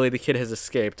cows, but Billy the Kid has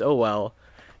escaped. Oh, well.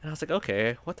 And I was like,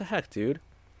 okay, what the heck, dude?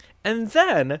 And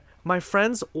then my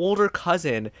friend's older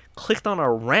cousin clicked on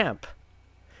a ramp,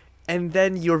 and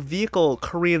then your vehicle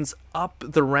careens up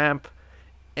the ramp,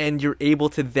 and you're able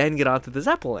to then get onto the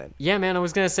Zeppelin. Yeah, man, I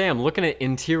was going to say, I'm looking at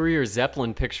interior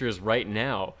Zeppelin pictures right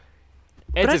now.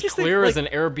 It's as clear as an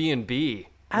Airbnb.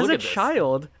 As a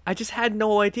child, I just had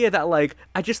no idea that, like,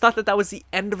 I just thought that was the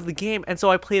end of the game, and so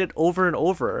I played it over and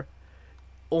over,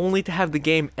 only to have the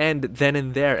game end then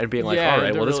and there and being like, all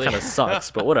right, well, this kind of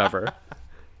sucks, but whatever.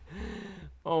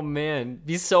 Oh, man.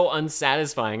 He's so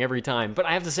unsatisfying every time. But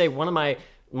I have to say, one of my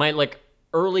like,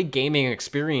 early gaming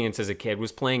experience as a kid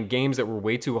was playing games that were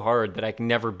way too hard that I could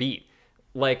never beat.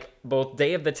 Like, both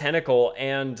Day of the Tentacle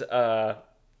and...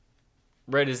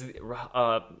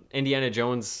 Indiana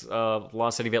Jones,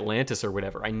 Lost City of Atlantis or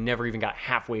whatever. I never even got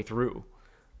halfway through.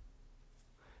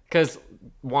 Because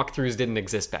walkthroughs didn't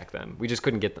exist back then. We just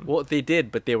couldn't get them. Well, they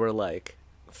did, but they were, like,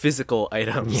 physical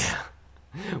items. Yeah.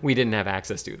 We didn't have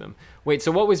access to them. Wait,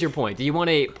 so what was your point? Do you want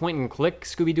a point-and-click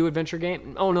Scooby-Doo adventure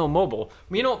game? Oh, no, mobile.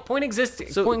 You know,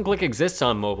 point-and-click exists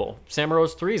on mobile.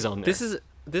 Samurai's 3's on there.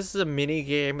 This is a mini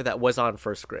game that was on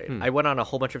first grade. I went on a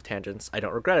whole bunch of tangents. I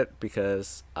don't regret it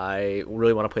because I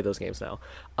really want to play those games now.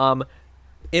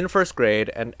 In first grade,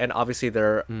 and obviously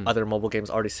there are other mobile games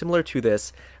already similar to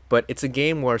this, but it's a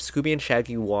game where Scooby and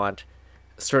Shaggy want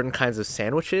certain kinds of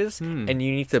sandwiches, and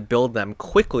you need to build them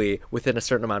quickly within a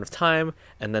certain amount of time,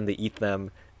 and then they eat them,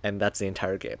 and that's the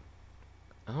entire game.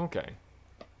 Okay.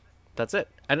 That's it.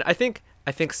 And I think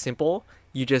simple.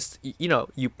 You just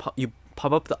you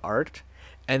pop up the art.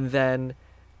 And then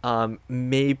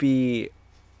maybe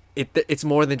it's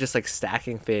more than just, like,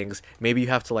 stacking things. Maybe you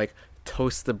have to, like,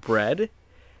 toast the bread.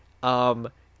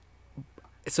 So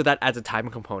that adds a time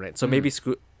component. So maybe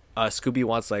Scooby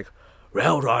wants, like,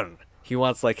 well done. He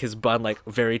wants, like, his bun, like,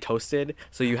 very toasted.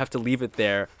 So you have to leave it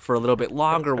there for a little bit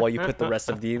longer while you put the rest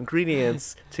of the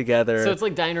ingredients together. So it's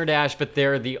like Diner Dash, but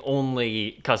they're the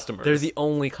only customers. They're the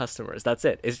only customers. That's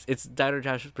it. It's Diner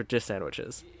Dash for just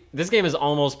sandwiches. This game is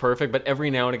almost perfect, but every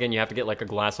now and again you have to get, like, a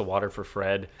glass of water for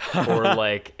Fred, or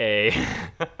like just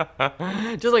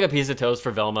like a piece of toast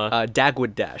for Velma.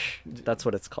 Dagwood Dash. That's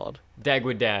what it's called.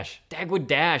 Dagwood Dash. Dagwood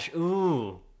Dash.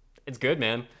 Ooh, it's good,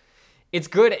 man. It's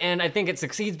good, and I think it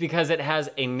succeeds because it has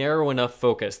a narrow enough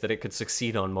focus that it could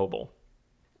succeed on mobile.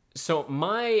 So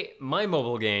my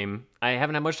mobile game, I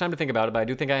haven't had much time to think about it, but I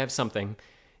do think I have something,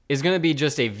 is going to be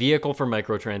just a vehicle for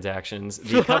microtransactions.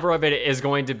 The cover of it is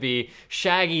going to be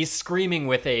Shaggy screaming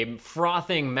with a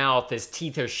frothing mouth. His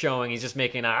teeth are showing. He's just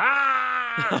making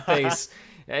a face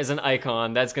as an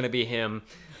icon. That's going to be him.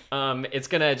 It's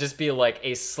gonna just be like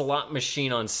a slot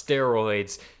machine on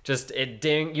steroids. Just it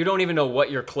ding. You don't even know what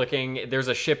you're clicking. There's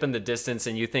a ship in the distance,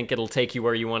 and you think it'll take you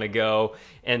where you want to go.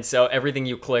 And so everything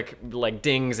you click like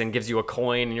dings and gives you a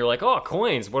coin, and you're like, oh,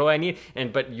 coins. What do I need?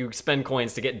 But you spend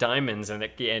coins to get diamonds, and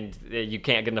you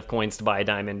can't get enough coins to buy a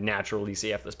diamond naturally, so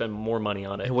you have to spend more money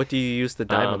on it. And what do you use the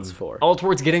diamonds for? All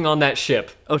towards getting on that ship.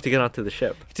 Oh, to get onto the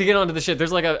ship. To get onto the ship,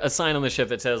 there's like a sign on the ship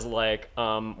that says like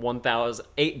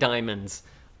 8 diamonds.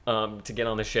 To get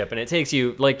on the ship, and it takes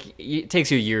you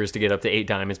years to get up to 8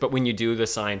 diamonds, but when you do, the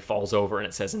sign falls over and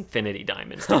it says infinity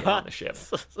diamonds to get on the ship.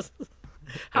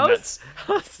 How's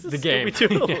the game.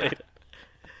 Related?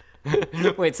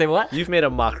 Wait, say what? You've made a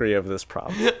mockery of this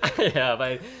prompt. I have.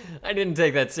 I didn't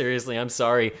take that seriously. I'm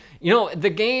sorry. You know, the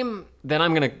game that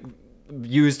I'm gonna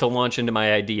use to launch into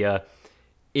my idea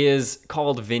is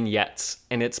called Vignettes,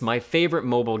 and it's my favorite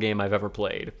mobile game I've ever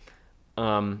played.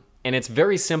 And it's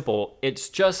very simple. It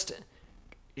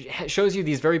shows you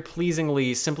these very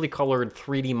pleasingly, simply colored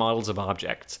 3D models of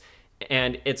objects.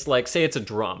 And it's like, say it's a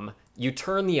drum. You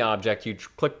turn the object,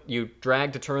 you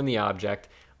drag to turn the object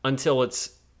until it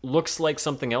looks like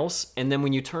something else. And then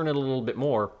when you turn it a little bit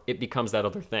more, it becomes that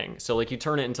other thing. So like you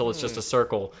turn it until it's just a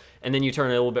circle, and then you turn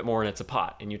it a little bit more and it's a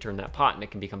pot. And you turn that pot and it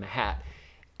can become a hat.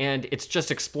 And it's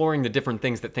just exploring the different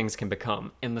things that things can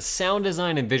become. And the sound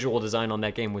design and visual design on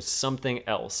that game was something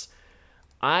else.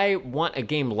 I want a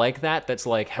game like that that's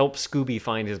like, help Scooby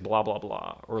find his blah, blah,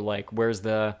 blah. Or like,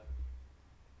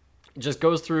 just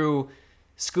goes through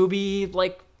Scooby,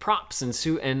 like, props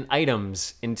and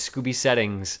items in Scooby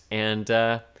settings. And,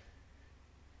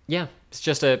 yeah, it's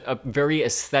just a very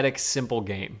aesthetic, simple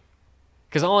game.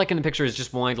 Because all I can picture is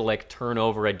just wanting to, like, turn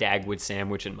over a Dagwood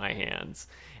sandwich in my hands.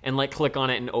 And, like, click on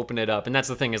it and open it up. And that's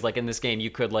the thing is, like, in this game,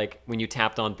 you could, like, when you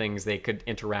tapped on things, they could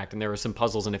interact. And there were some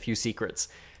puzzles and a few secrets.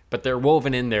 But they're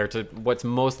woven in there to what's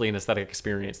mostly an aesthetic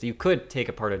experience. You could take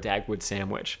apart a Dagwood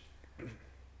sandwich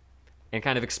and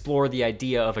kind of explore the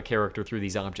idea of a character through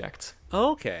these objects.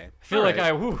 Okay. I feel like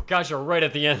got you right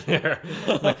at the end there.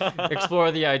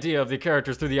 Explore the idea of the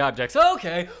characters through the objects.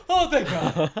 Okay. Oh, thank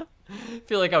God. I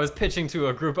feel like I was pitching to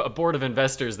a board of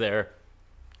investors there.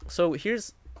 So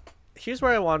here's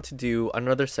where I want to do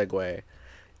another segue.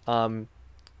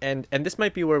 And this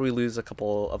might be where we lose a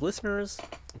couple of listeners,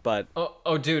 but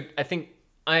oh dude, I think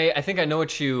I know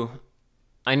what you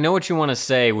want to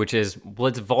say, which is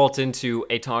let's vault into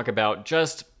a talk about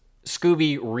just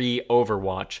Scooby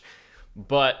re-Overwatch.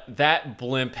 But that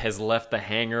blimp has left the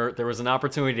hangar. There was an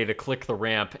opportunity to click the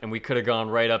ramp, and we could have gone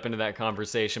right up into that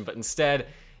conversation. But instead,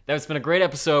 that's been a great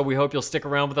episode. We hope you'll stick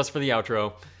around with us for the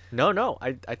outro. No,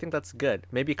 I think that's good.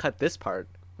 Maybe cut this part,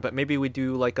 but maybe we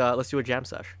do let's do a jam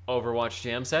sesh. Overwatch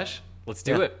jam sesh? Let's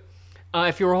do it.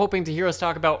 If you were hoping to hear us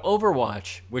talk about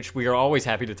Overwatch, which we are always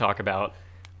happy to talk about,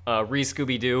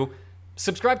 Scooby-Doo,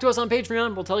 subscribe to us on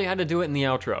Patreon. We'll tell you how to do it in the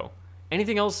outro.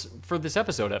 Anything else for this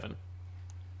episode, Evan?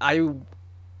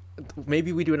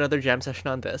 Maybe we do another jam session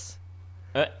on this.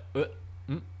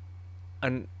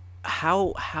 And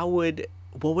what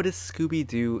would a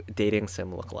Scooby-Doo dating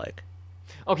sim look like?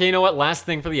 Okay, you know what? Last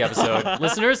thing for the episode.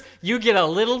 Listeners, you get a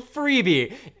little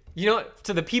freebie. You know,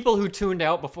 to the people who tuned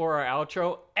out before our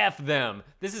outro, F them.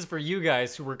 This is for you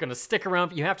guys who were going to stick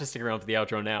around. You have to stick around for the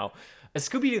outro now. A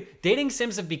Scooby-Doo, dating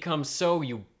sims have become so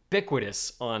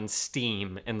ubiquitous on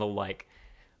Steam and the like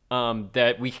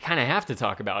that we kind of have to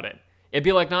talk about it. It'd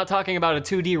be like not talking about a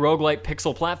 2D roguelike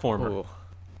pixel platformer. Ooh.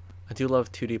 I do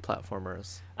love 2D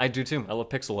platformers. I do too. I love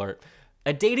pixel art.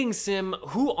 A dating sim,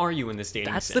 who are you in this dating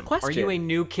sim? That's the question. Are you a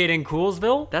new kid in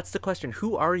Coolsville? That's the question.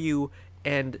 Who are you,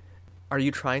 and are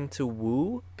you trying to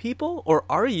woo people? Or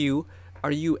are you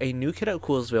a new kid at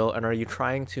Coolsville, and are you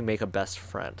trying to make a best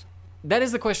friend? That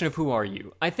is the question of who are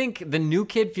you. I think the new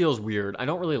kid feels weird. I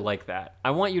don't really like that.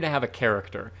 I want you to have a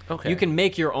character. Okay. You can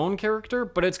make your own character,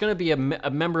 but it's going to be a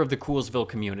member of the Coolsville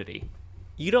community.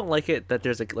 You don't like it that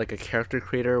there's a character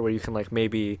creator where you can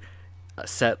maybe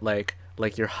set like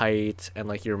your height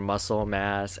and your muscle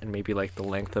mass and maybe the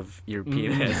length of your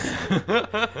penis.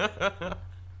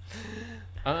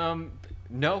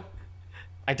 No.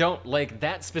 I don't like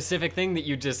that specific thing that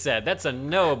you just said. That's a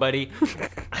no, buddy.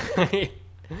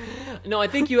 No, I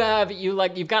think you've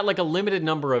got a limited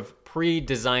number of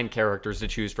pre-designed characters to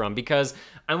choose from because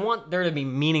I want there to be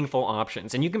meaningful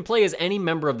options, and you can play as any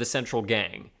member of the central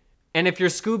gang. And if you're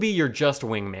Scooby, you're just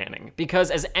wingmanning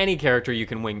because as any character you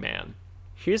can wingman.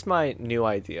 Here's my new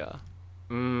idea.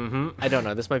 I don't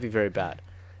know. This might be very bad.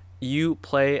 You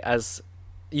play as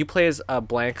a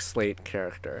blank slate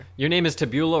character. Your name is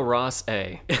Tabula Ross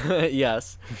A.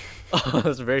 Yes.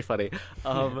 That's very funny.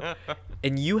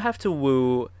 And you have to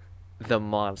woo the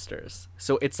monsters.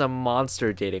 So it's a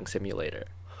monster dating simulator.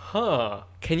 Huh.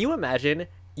 Can you imagine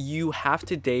you have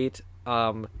to date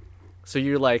so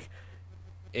you're like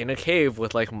in a cave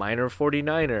with like Minor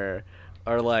 49er,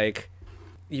 or like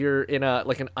you're in a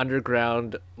like an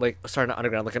underground like sorry not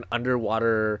underground like an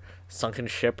underwater sunken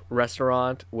ship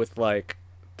restaurant with like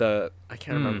the I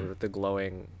can't remember the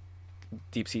glowing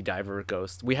deep sea diver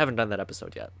ghost. We haven't done that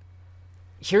episode yet.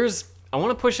 I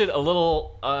want to push it a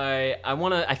little. I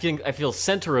feel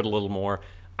center it a little more.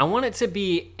 I want it to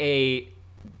be a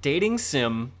dating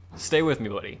sim. Stay with me,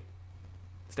 buddy.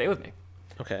 Stay with me.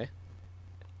 Okay.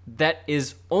 That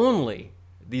is only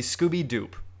the Scooby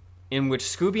dupe, in which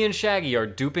Scooby and Shaggy are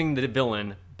duping the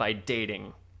villain by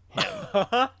dating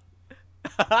him.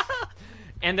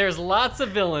 And there's lots of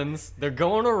villains. They're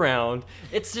going around.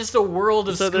 It's just a world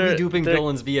of Scooby duping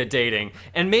villains via dating.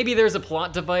 And maybe there's a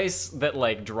plot device that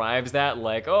like drives that,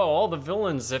 like, oh, all the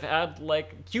villains have had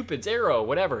like Cupid's arrow,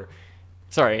 whatever.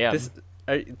 Sorry, yeah.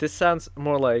 This sounds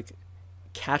more like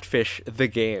Catfish the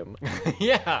game.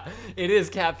 Yeah, it is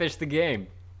Catfish the game.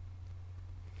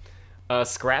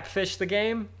 Scrapfish the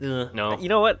game? No. You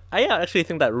know what? I actually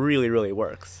think that really, really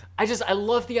works. I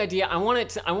love the idea. I want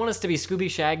us to be Scooby,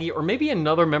 Shaggy, or maybe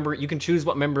another member. You can choose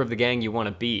what member of the gang you want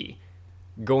to be,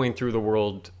 going through the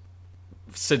world,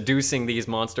 seducing these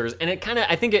monsters. And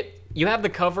you have the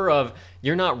cover of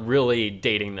you're not really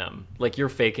dating them, like you're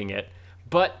faking it,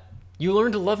 but you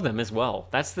learn to love them as well.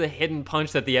 That's the hidden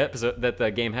punch that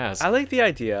the game has. I like the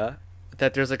idea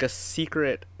that there's like a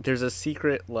secret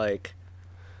like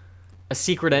a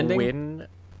secret ending,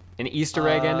 an Easter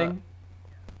egg ending.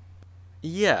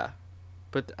 Yeah,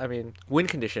 but I mean, win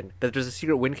condition. That there's a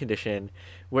secret win condition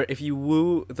where if you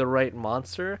woo the right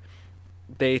monster,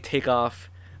 they take off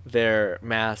their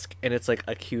mask and it's like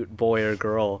a cute boy or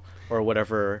girl or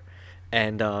whatever,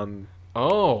 and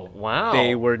oh wow,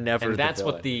 they were never. And that's the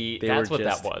what villain. That's what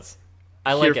that was.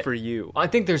 I like like it for you. I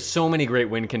think there's so many great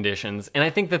win conditions, and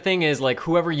I think the thing is like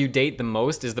whoever you date the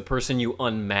most is the person you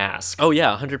unmask. Oh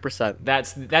yeah, 100%.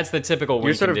 That's the typical win.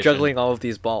 You're sort condition. of juggling all of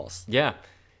these balls. Yeah.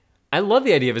 I love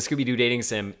the idea of a Scooby-Doo dating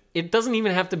sim. It doesn't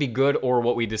even have to be good or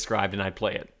what we described, and I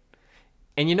play it.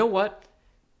 And you know what?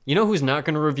 You know who's not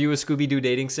going to review a Scooby-Doo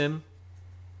dating sim?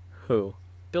 Who?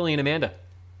 Billy and Amanda.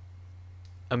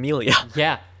 Amelia.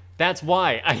 Yeah, that's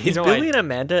why. Is Billy and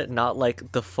Amanda not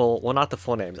like the full... Well, not the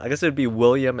full names. I guess it would be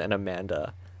William and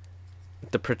Amanda.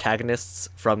 The protagonists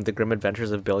from The Grim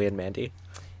Adventures of Billy and Mandy.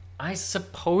 I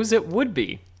suppose it would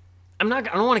be. I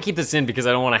don't want to keep this in because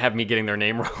I don't want to have me getting their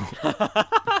name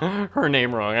wrong. Her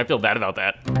name wrong. I feel bad about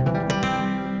that.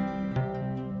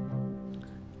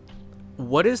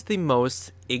 What is the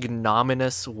most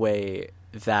ignominious way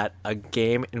that a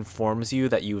game informs you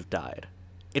that you've died?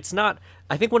 It's not...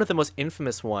 I think one of the most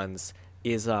infamous ones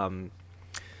is GTA.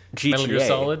 Metal Gear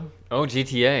Solid? Oh,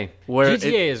 GTA. Where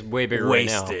GTA is way bigger right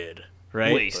now. Wasted,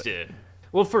 right? Wasted.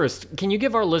 Well, first, can you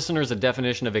give our listeners a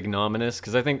definition of ignominious?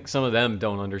 Because I think some of them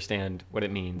don't understand what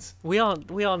it means. We all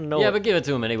know. Yeah, but give it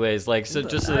to them anyways. Like, so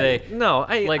just so they. No,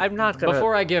 I'm not gonna.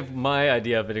 Before I give my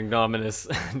idea of an ignominious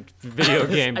video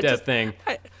game thing.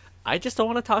 I just don't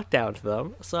want to talk down to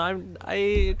them, so I'm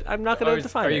not going to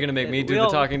define it. Are you going to make me do the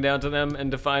talking down to them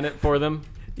and define it for them?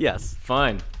 Yes.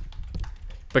 Fine.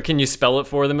 But can you spell it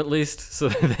for them at least so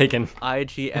that they can?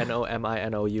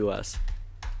 ignominious.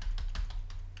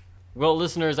 Well,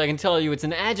 listeners, I can tell you it's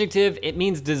an adjective. It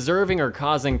means deserving or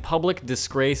causing public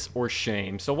disgrace or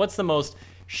shame. So what's the most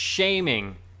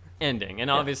shaming ending?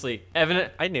 And obviously,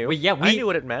 evident. I knew. I knew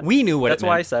what it meant. We knew what it meant. That's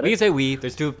why I said it. We can say we.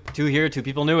 There's two here. Two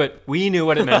people knew it. We knew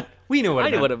what it meant. We knew what it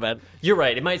meant. I knew what it meant. You're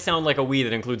right. It might sound like a we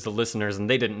that includes the listeners, and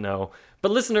they didn't know.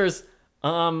 But listeners,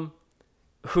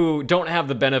 who don't have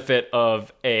the benefit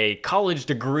of a college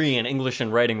degree in English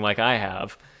and writing like I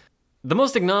have, the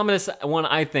most ignominious one,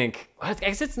 I think, I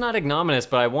guess it's not ignominious,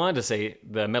 but I wanted to say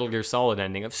the Metal Gear Solid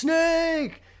ending of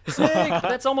Snake.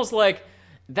 That's almost like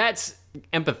that's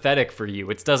empathetic for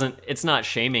you. It's not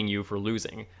shaming you for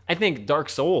losing. I think Dark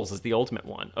Souls is the ultimate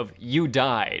one of you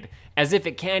died, as if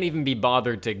it can't even be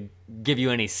bothered to give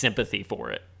you any sympathy for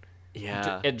it.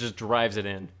 Yeah. It just drives it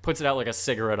in, puts it out like a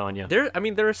cigarette on you. There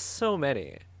are so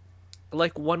many.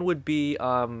 Like one would be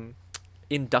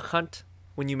in Duck Hunt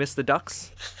when you miss the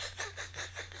ducks.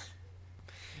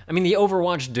 I mean, the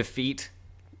Overwatch defeat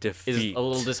is a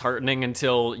little disheartening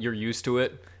until you're used to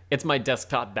it. It's my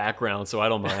desktop background, so I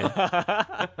don't mind.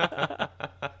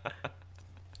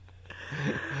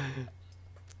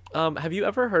 Have you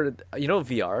ever heard,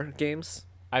 VR games?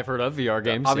 I've heard of VR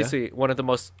games. Obviously, one of the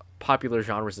most popular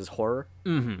genres is horror.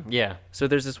 Mm-hmm. Yeah. So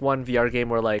there's this one VR game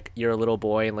where like you're a little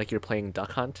boy and like you're playing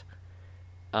Duck Hunt,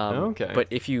 Okay. But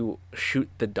if you shoot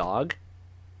the dog,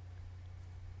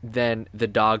 then the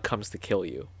dog comes to kill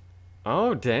you.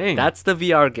 Oh, dang. That's the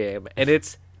VR game, and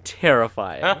it's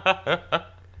terrifying.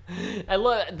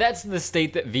 That's the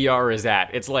state that VR is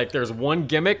at. It's like there's one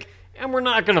gimmick, and we're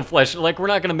not gonna we're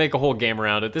not gonna make a whole game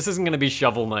around it. This isn't gonna be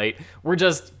Shovel Knight. We're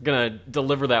just gonna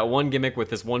deliver that one gimmick with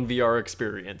this one VR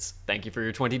experience. Thank you for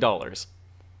your $20.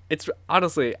 It's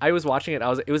honestly, I was watching it.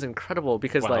 It was incredible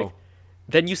because Wow. like,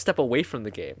 then you step away from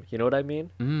the game. You know what I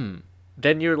mean?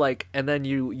 Then you're like, and then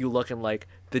you look and like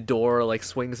the door like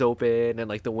swings open and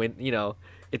like the wind. You know,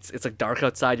 it's like dark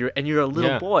outside. You're a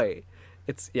little Yeah. boy.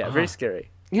 It's very scary.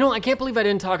 You know, I can't believe I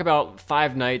didn't talk about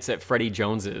Five Nights at Freddy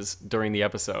Jones's during the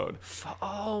episode. Because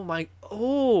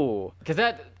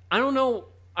I don't know,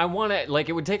 I want to, like,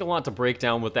 it would take a lot to break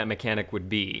down what that mechanic would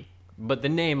be. But the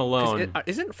name alone.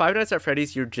 Isn't Five Nights at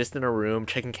Freddy's you're just in a room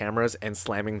checking cameras and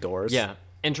slamming doors? Yeah.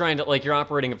 And trying to, like, you're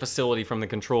operating a facility from the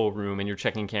control room and you're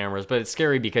checking cameras. But it's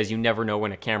scary because you never know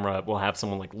when a camera will have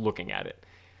someone, like, looking at it.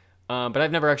 But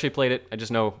I've never actually played it. I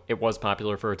just know it was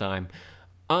popular for a time.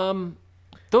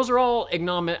 Those are all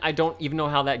I don't even know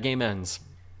how that game ends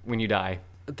when you die.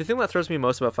 The thing that throws me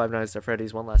most about Five Nights at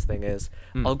Freddy's, one last thing is,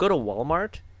 I'll go to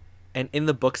Walmart, and in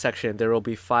the book section there will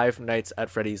be Five Nights at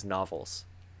Freddy's novels.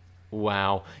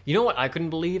 Wow. You know what I couldn't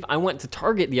believe? I went to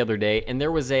Target the other day, and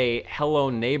there was a Hello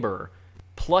Neighbor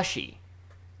plushie.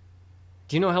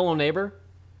 Do you know Hello Neighbor?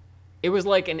 It was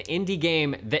like an indie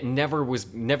game that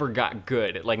never got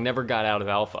good. It, like, never got out of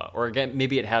alpha. Or again,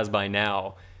 maybe it has by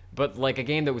now. But, like, a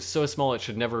game that was so small it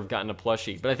should never have gotten a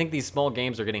plushie. But I think these small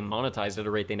games are getting monetized at a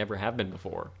rate they never have been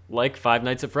before. Like Five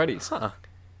Nights at Freddy's. Huh.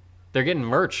 They're getting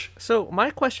merch. So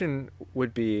my question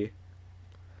would be,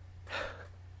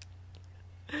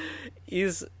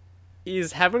 is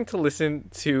having to listen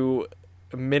to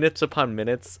minutes upon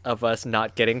minutes of us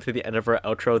not getting to the end of our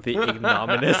outro the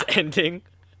ignominious ending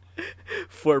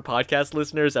for podcast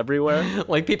listeners everywhere?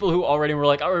 Like people who already were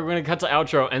like, all right, we're going to cut to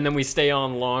outro, and then we stay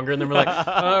on longer, and then we're like,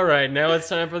 all right, now it's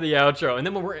time for the outro. And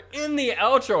then when we're in the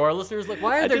outro, our listeners are like,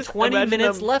 why are there 20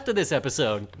 minutes left of this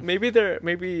episode? Maybe they're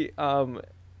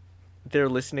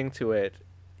listening to it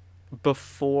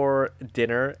before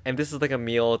dinner, and this is like a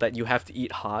meal that you have to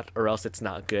eat hot or else it's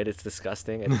not good. It's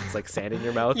disgusting and it's like sand in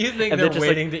your mouth. You think and they're just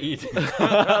waiting to eat?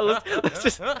 let's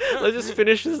just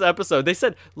finish this episode. They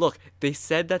said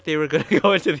that they were going to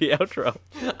go into the outro.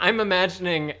 I'm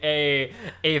imagining a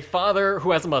father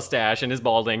who has a mustache and is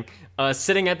balding,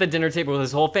 sitting at the dinner table with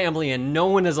his whole family, and no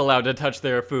one is allowed to touch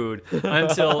their food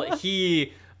until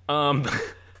he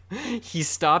he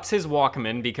stops his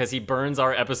Walkman because he burns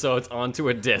our episodes onto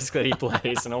a disc that he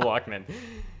plays in a Walkman.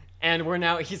 And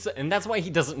and that's why he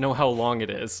doesn't know how long it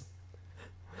is.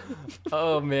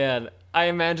 Oh man, I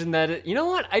imagine that you know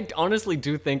what? I honestly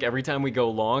do think every time we go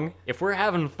long, if we're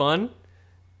having fun,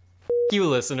 you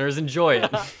listeners, enjoy it.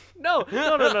 No.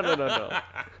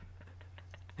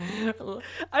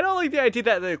 I don't like the idea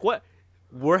that like what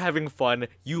we're having fun,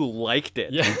 you liked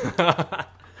it. Yeah.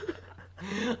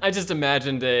 I just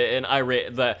imagined an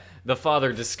irate the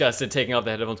father disgusted taking off the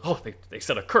headphones. Oh, they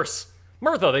said a curse.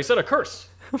 Martha, they said a curse.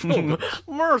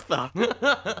 Martha.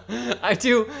 I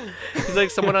do. He's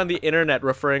like someone on the internet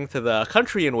referring to the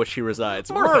country in which he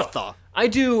resides. Martha. I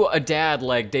do a dad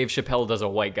like Dave Chappelle does a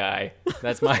white guy.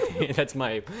 That's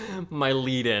my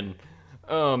lead in.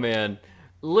 Oh man.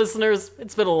 Listeners,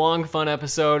 it's been a long, fun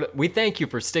episode. We thank you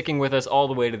for sticking with us all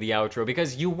the way to the outro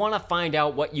because you want to find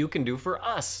out what you can do for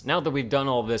us now that we've done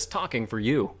all this talking for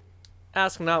you.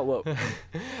 Ask not what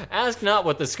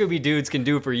the Scooby Dudes can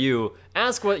do for you.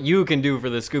 Ask what you can do for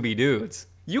the Scooby Dudes.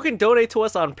 You can donate to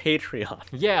us on Patreon.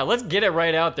 Yeah, let's get it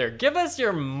right out there. Give us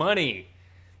your money.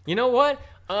 You know what?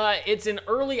 It's in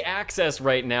early access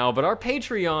right now, but our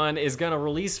Patreon is going to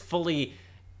release fully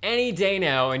any day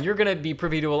now, and you're gonna be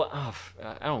privy to I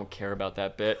don't care about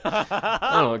that bit.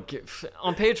 On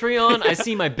Patreon, I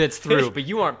see my bits through, but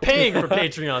you aren't paying for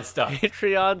Patreon stuff.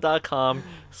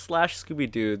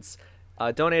 Patreon.com/ScoobyDudes.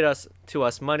 Donate to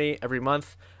us money every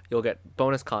month. You'll get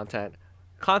bonus content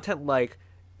like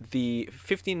the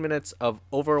 15 minutes of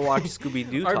Overwatch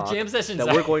Scooby-Doo Our talk jam sessions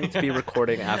that we're going to be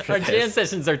recording after this. Our jam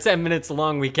sessions are 10 minutes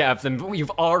long. We capped them, but you've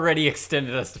already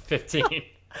extended us to 15.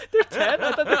 They're 10?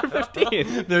 I thought they were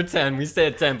 15. They're 10. We stay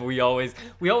at 10, but we always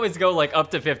go like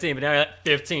up to 15, but now at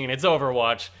 15, it's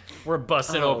Overwatch. We're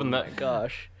busting open the... Oh my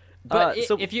gosh. But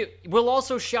we'll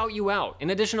also shout you out.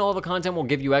 In addition to all the content we'll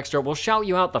give you extra, we'll shout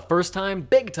you out the first time,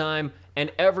 big time,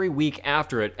 and every week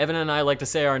after it. Evan and I like to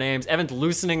say our names. Evan's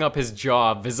loosening up his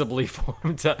jaw visibly for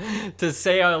him to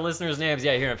say our listeners' names.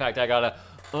 Yeah, here, in fact, I gotta...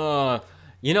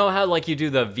 you know how like you do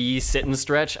the V sit and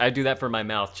stretch? I do that for my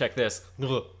mouth. Check this.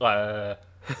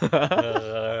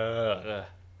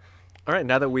 All right,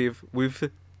 now that we've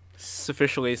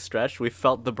sufficiently stretched, we've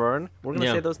felt the burn, we're going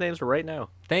to say those names right now.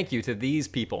 Thank you to these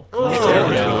people.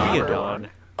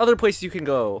 Other places you can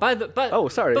go. Oh,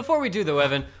 sorry. Before we do though,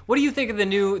 Evan, what do you think of the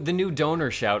new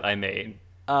donor shout I made?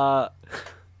 You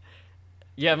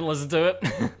haven't listened to it?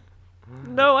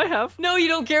 No, I have. No, you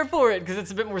don't care for it because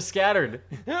it's a bit more scattered.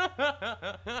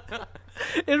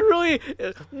 It really.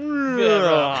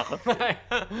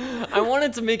 I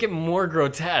wanted to make it more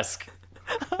grotesque.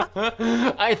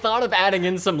 I thought of adding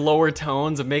in some lower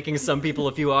tones, of making some people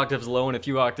a few octaves low and a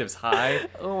few octaves high.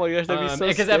 Oh my gosh, that'd be so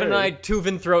because scary. Evan and I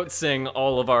Tuvan throat sing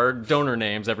all of our donor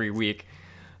names every week.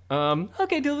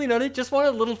 Okay, duly noted. Just wanted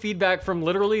a little feedback from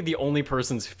literally the only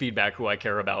person's feedback who I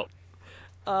care about.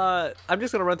 I'm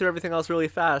just gonna run through everything else really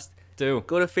fast. Do.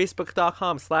 Go to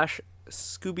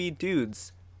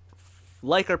facebook.com/ScoobyDudes.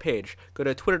 Like our page. Go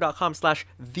to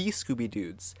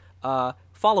twitter.com/TheScoobyDudes.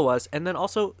 Follow us, and then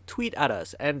also tweet at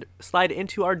us and slide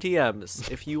into our DMs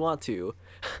if you want to.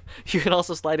 You can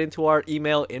also slide into our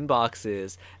email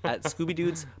inboxes at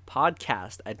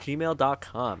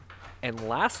ScoobyDudesPodcast@gmail.com. And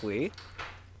lastly,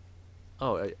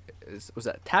 was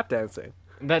that tap dancing?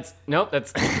 That's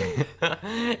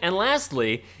and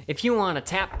lastly, if you want to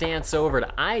tap dance over to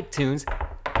iTunes,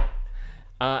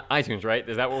 iTunes, right?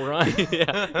 Is that what we're on?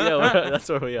 yeah, that's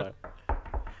where we are.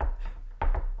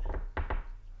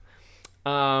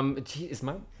 Is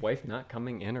my wife not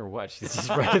coming in or what? She's just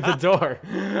right at the door.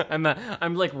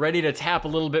 I'm like ready to tap a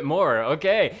little bit more.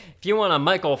 Okay, if you want a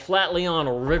Michael Flatley on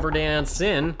Riverdance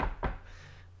in,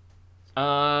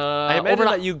 I imagine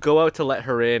that you go out to let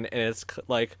her in, and it's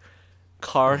like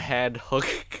car hand hook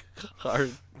car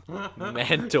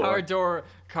man door.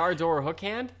 Car door hook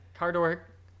hand? Car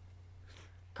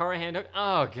hand hook?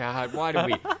 Oh God, why do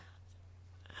we?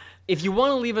 If you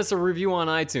want to leave us a review on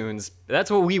iTunes,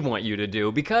 that's what we want you to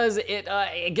do because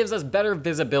it gives us better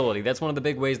visibility. That's one of the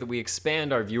big ways that we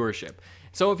expand our viewership.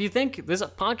 So if you think this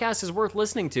podcast is worth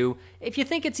listening to, if you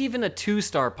think it's even a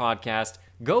 2-star podcast,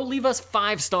 go leave us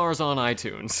 5 stars on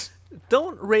iTunes.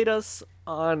 Don't rate us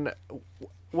on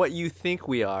what you think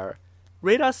we are.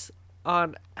 Rate us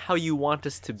on how you want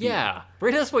us to be. Yeah,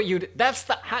 rate us what you. That's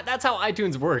how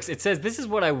iTunes works. It says this is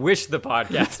what I wish the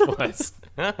podcast was.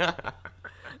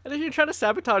 And if you're trying to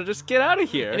sabotage, just get out of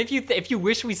here. And if you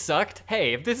wish we sucked,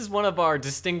 hey, if this is one of our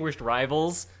distinguished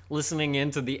rivals listening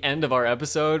in to the end of our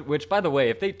episode, which, by the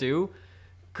way, if they do,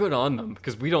 good on them,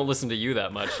 because we don't listen to you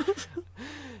that much.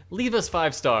 Leave us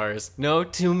 5 stars. No,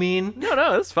 too mean? No,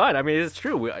 that's fine. I mean, it's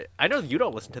true. I know you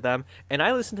don't listen to them, and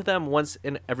I listen to them once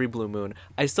in every blue moon.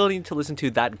 I still need to listen to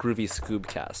that groovy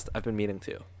Scoobcast. I've been meaning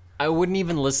to. I wouldn't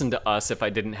even listen to us if I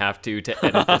didn't have to edit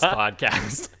this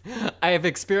podcast. I have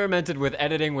experimented with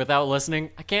editing without listening.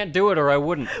 I can't do it or I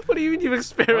wouldn't. What do you mean you've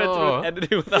experimented with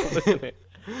editing without listening?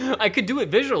 I could do it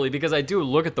visually because I do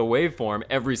look at the waveform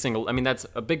every single... I mean, that's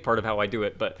a big part of how I do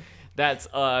it, but that's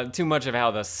too much of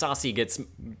how the saucy gets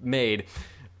made.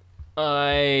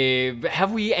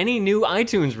 Have we any new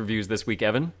iTunes reviews this week,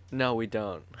 Evan? No, we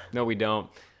don't. No, we don't.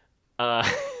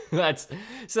 That's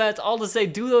all to say.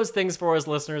 Do those things for us,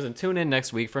 listeners, and tune in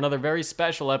next week for another very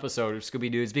special episode of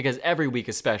Scooby Dudes, because every week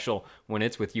is special when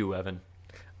it's with you, Evan.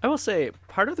 I will say,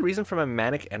 part of the reason for my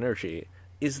manic energy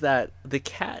is that the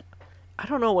cat, I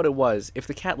don't know what it was, if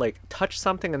the cat, like, touched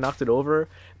something and knocked it over,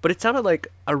 but it sounded like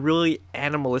a really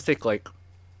animalistic, like,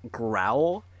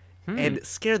 growl, and it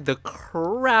scared the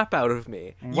crap out of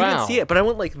me. You didn't see it, but I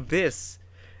went like this.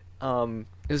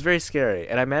 It was very scary,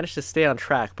 and I managed to stay on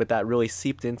track, but that really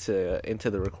seeped into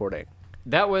the recording.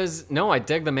 I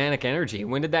dig the manic energy.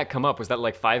 When did that come up? Was that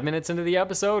like 5 minutes into the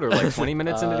episode, or like 20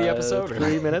 minutes into the episode?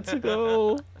 3 minutes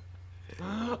ago.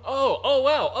 Oh,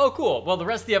 wow. Oh, cool. Well, the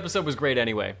rest of the episode was great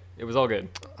anyway. It was all good.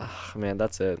 Oh, man,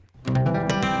 that's it.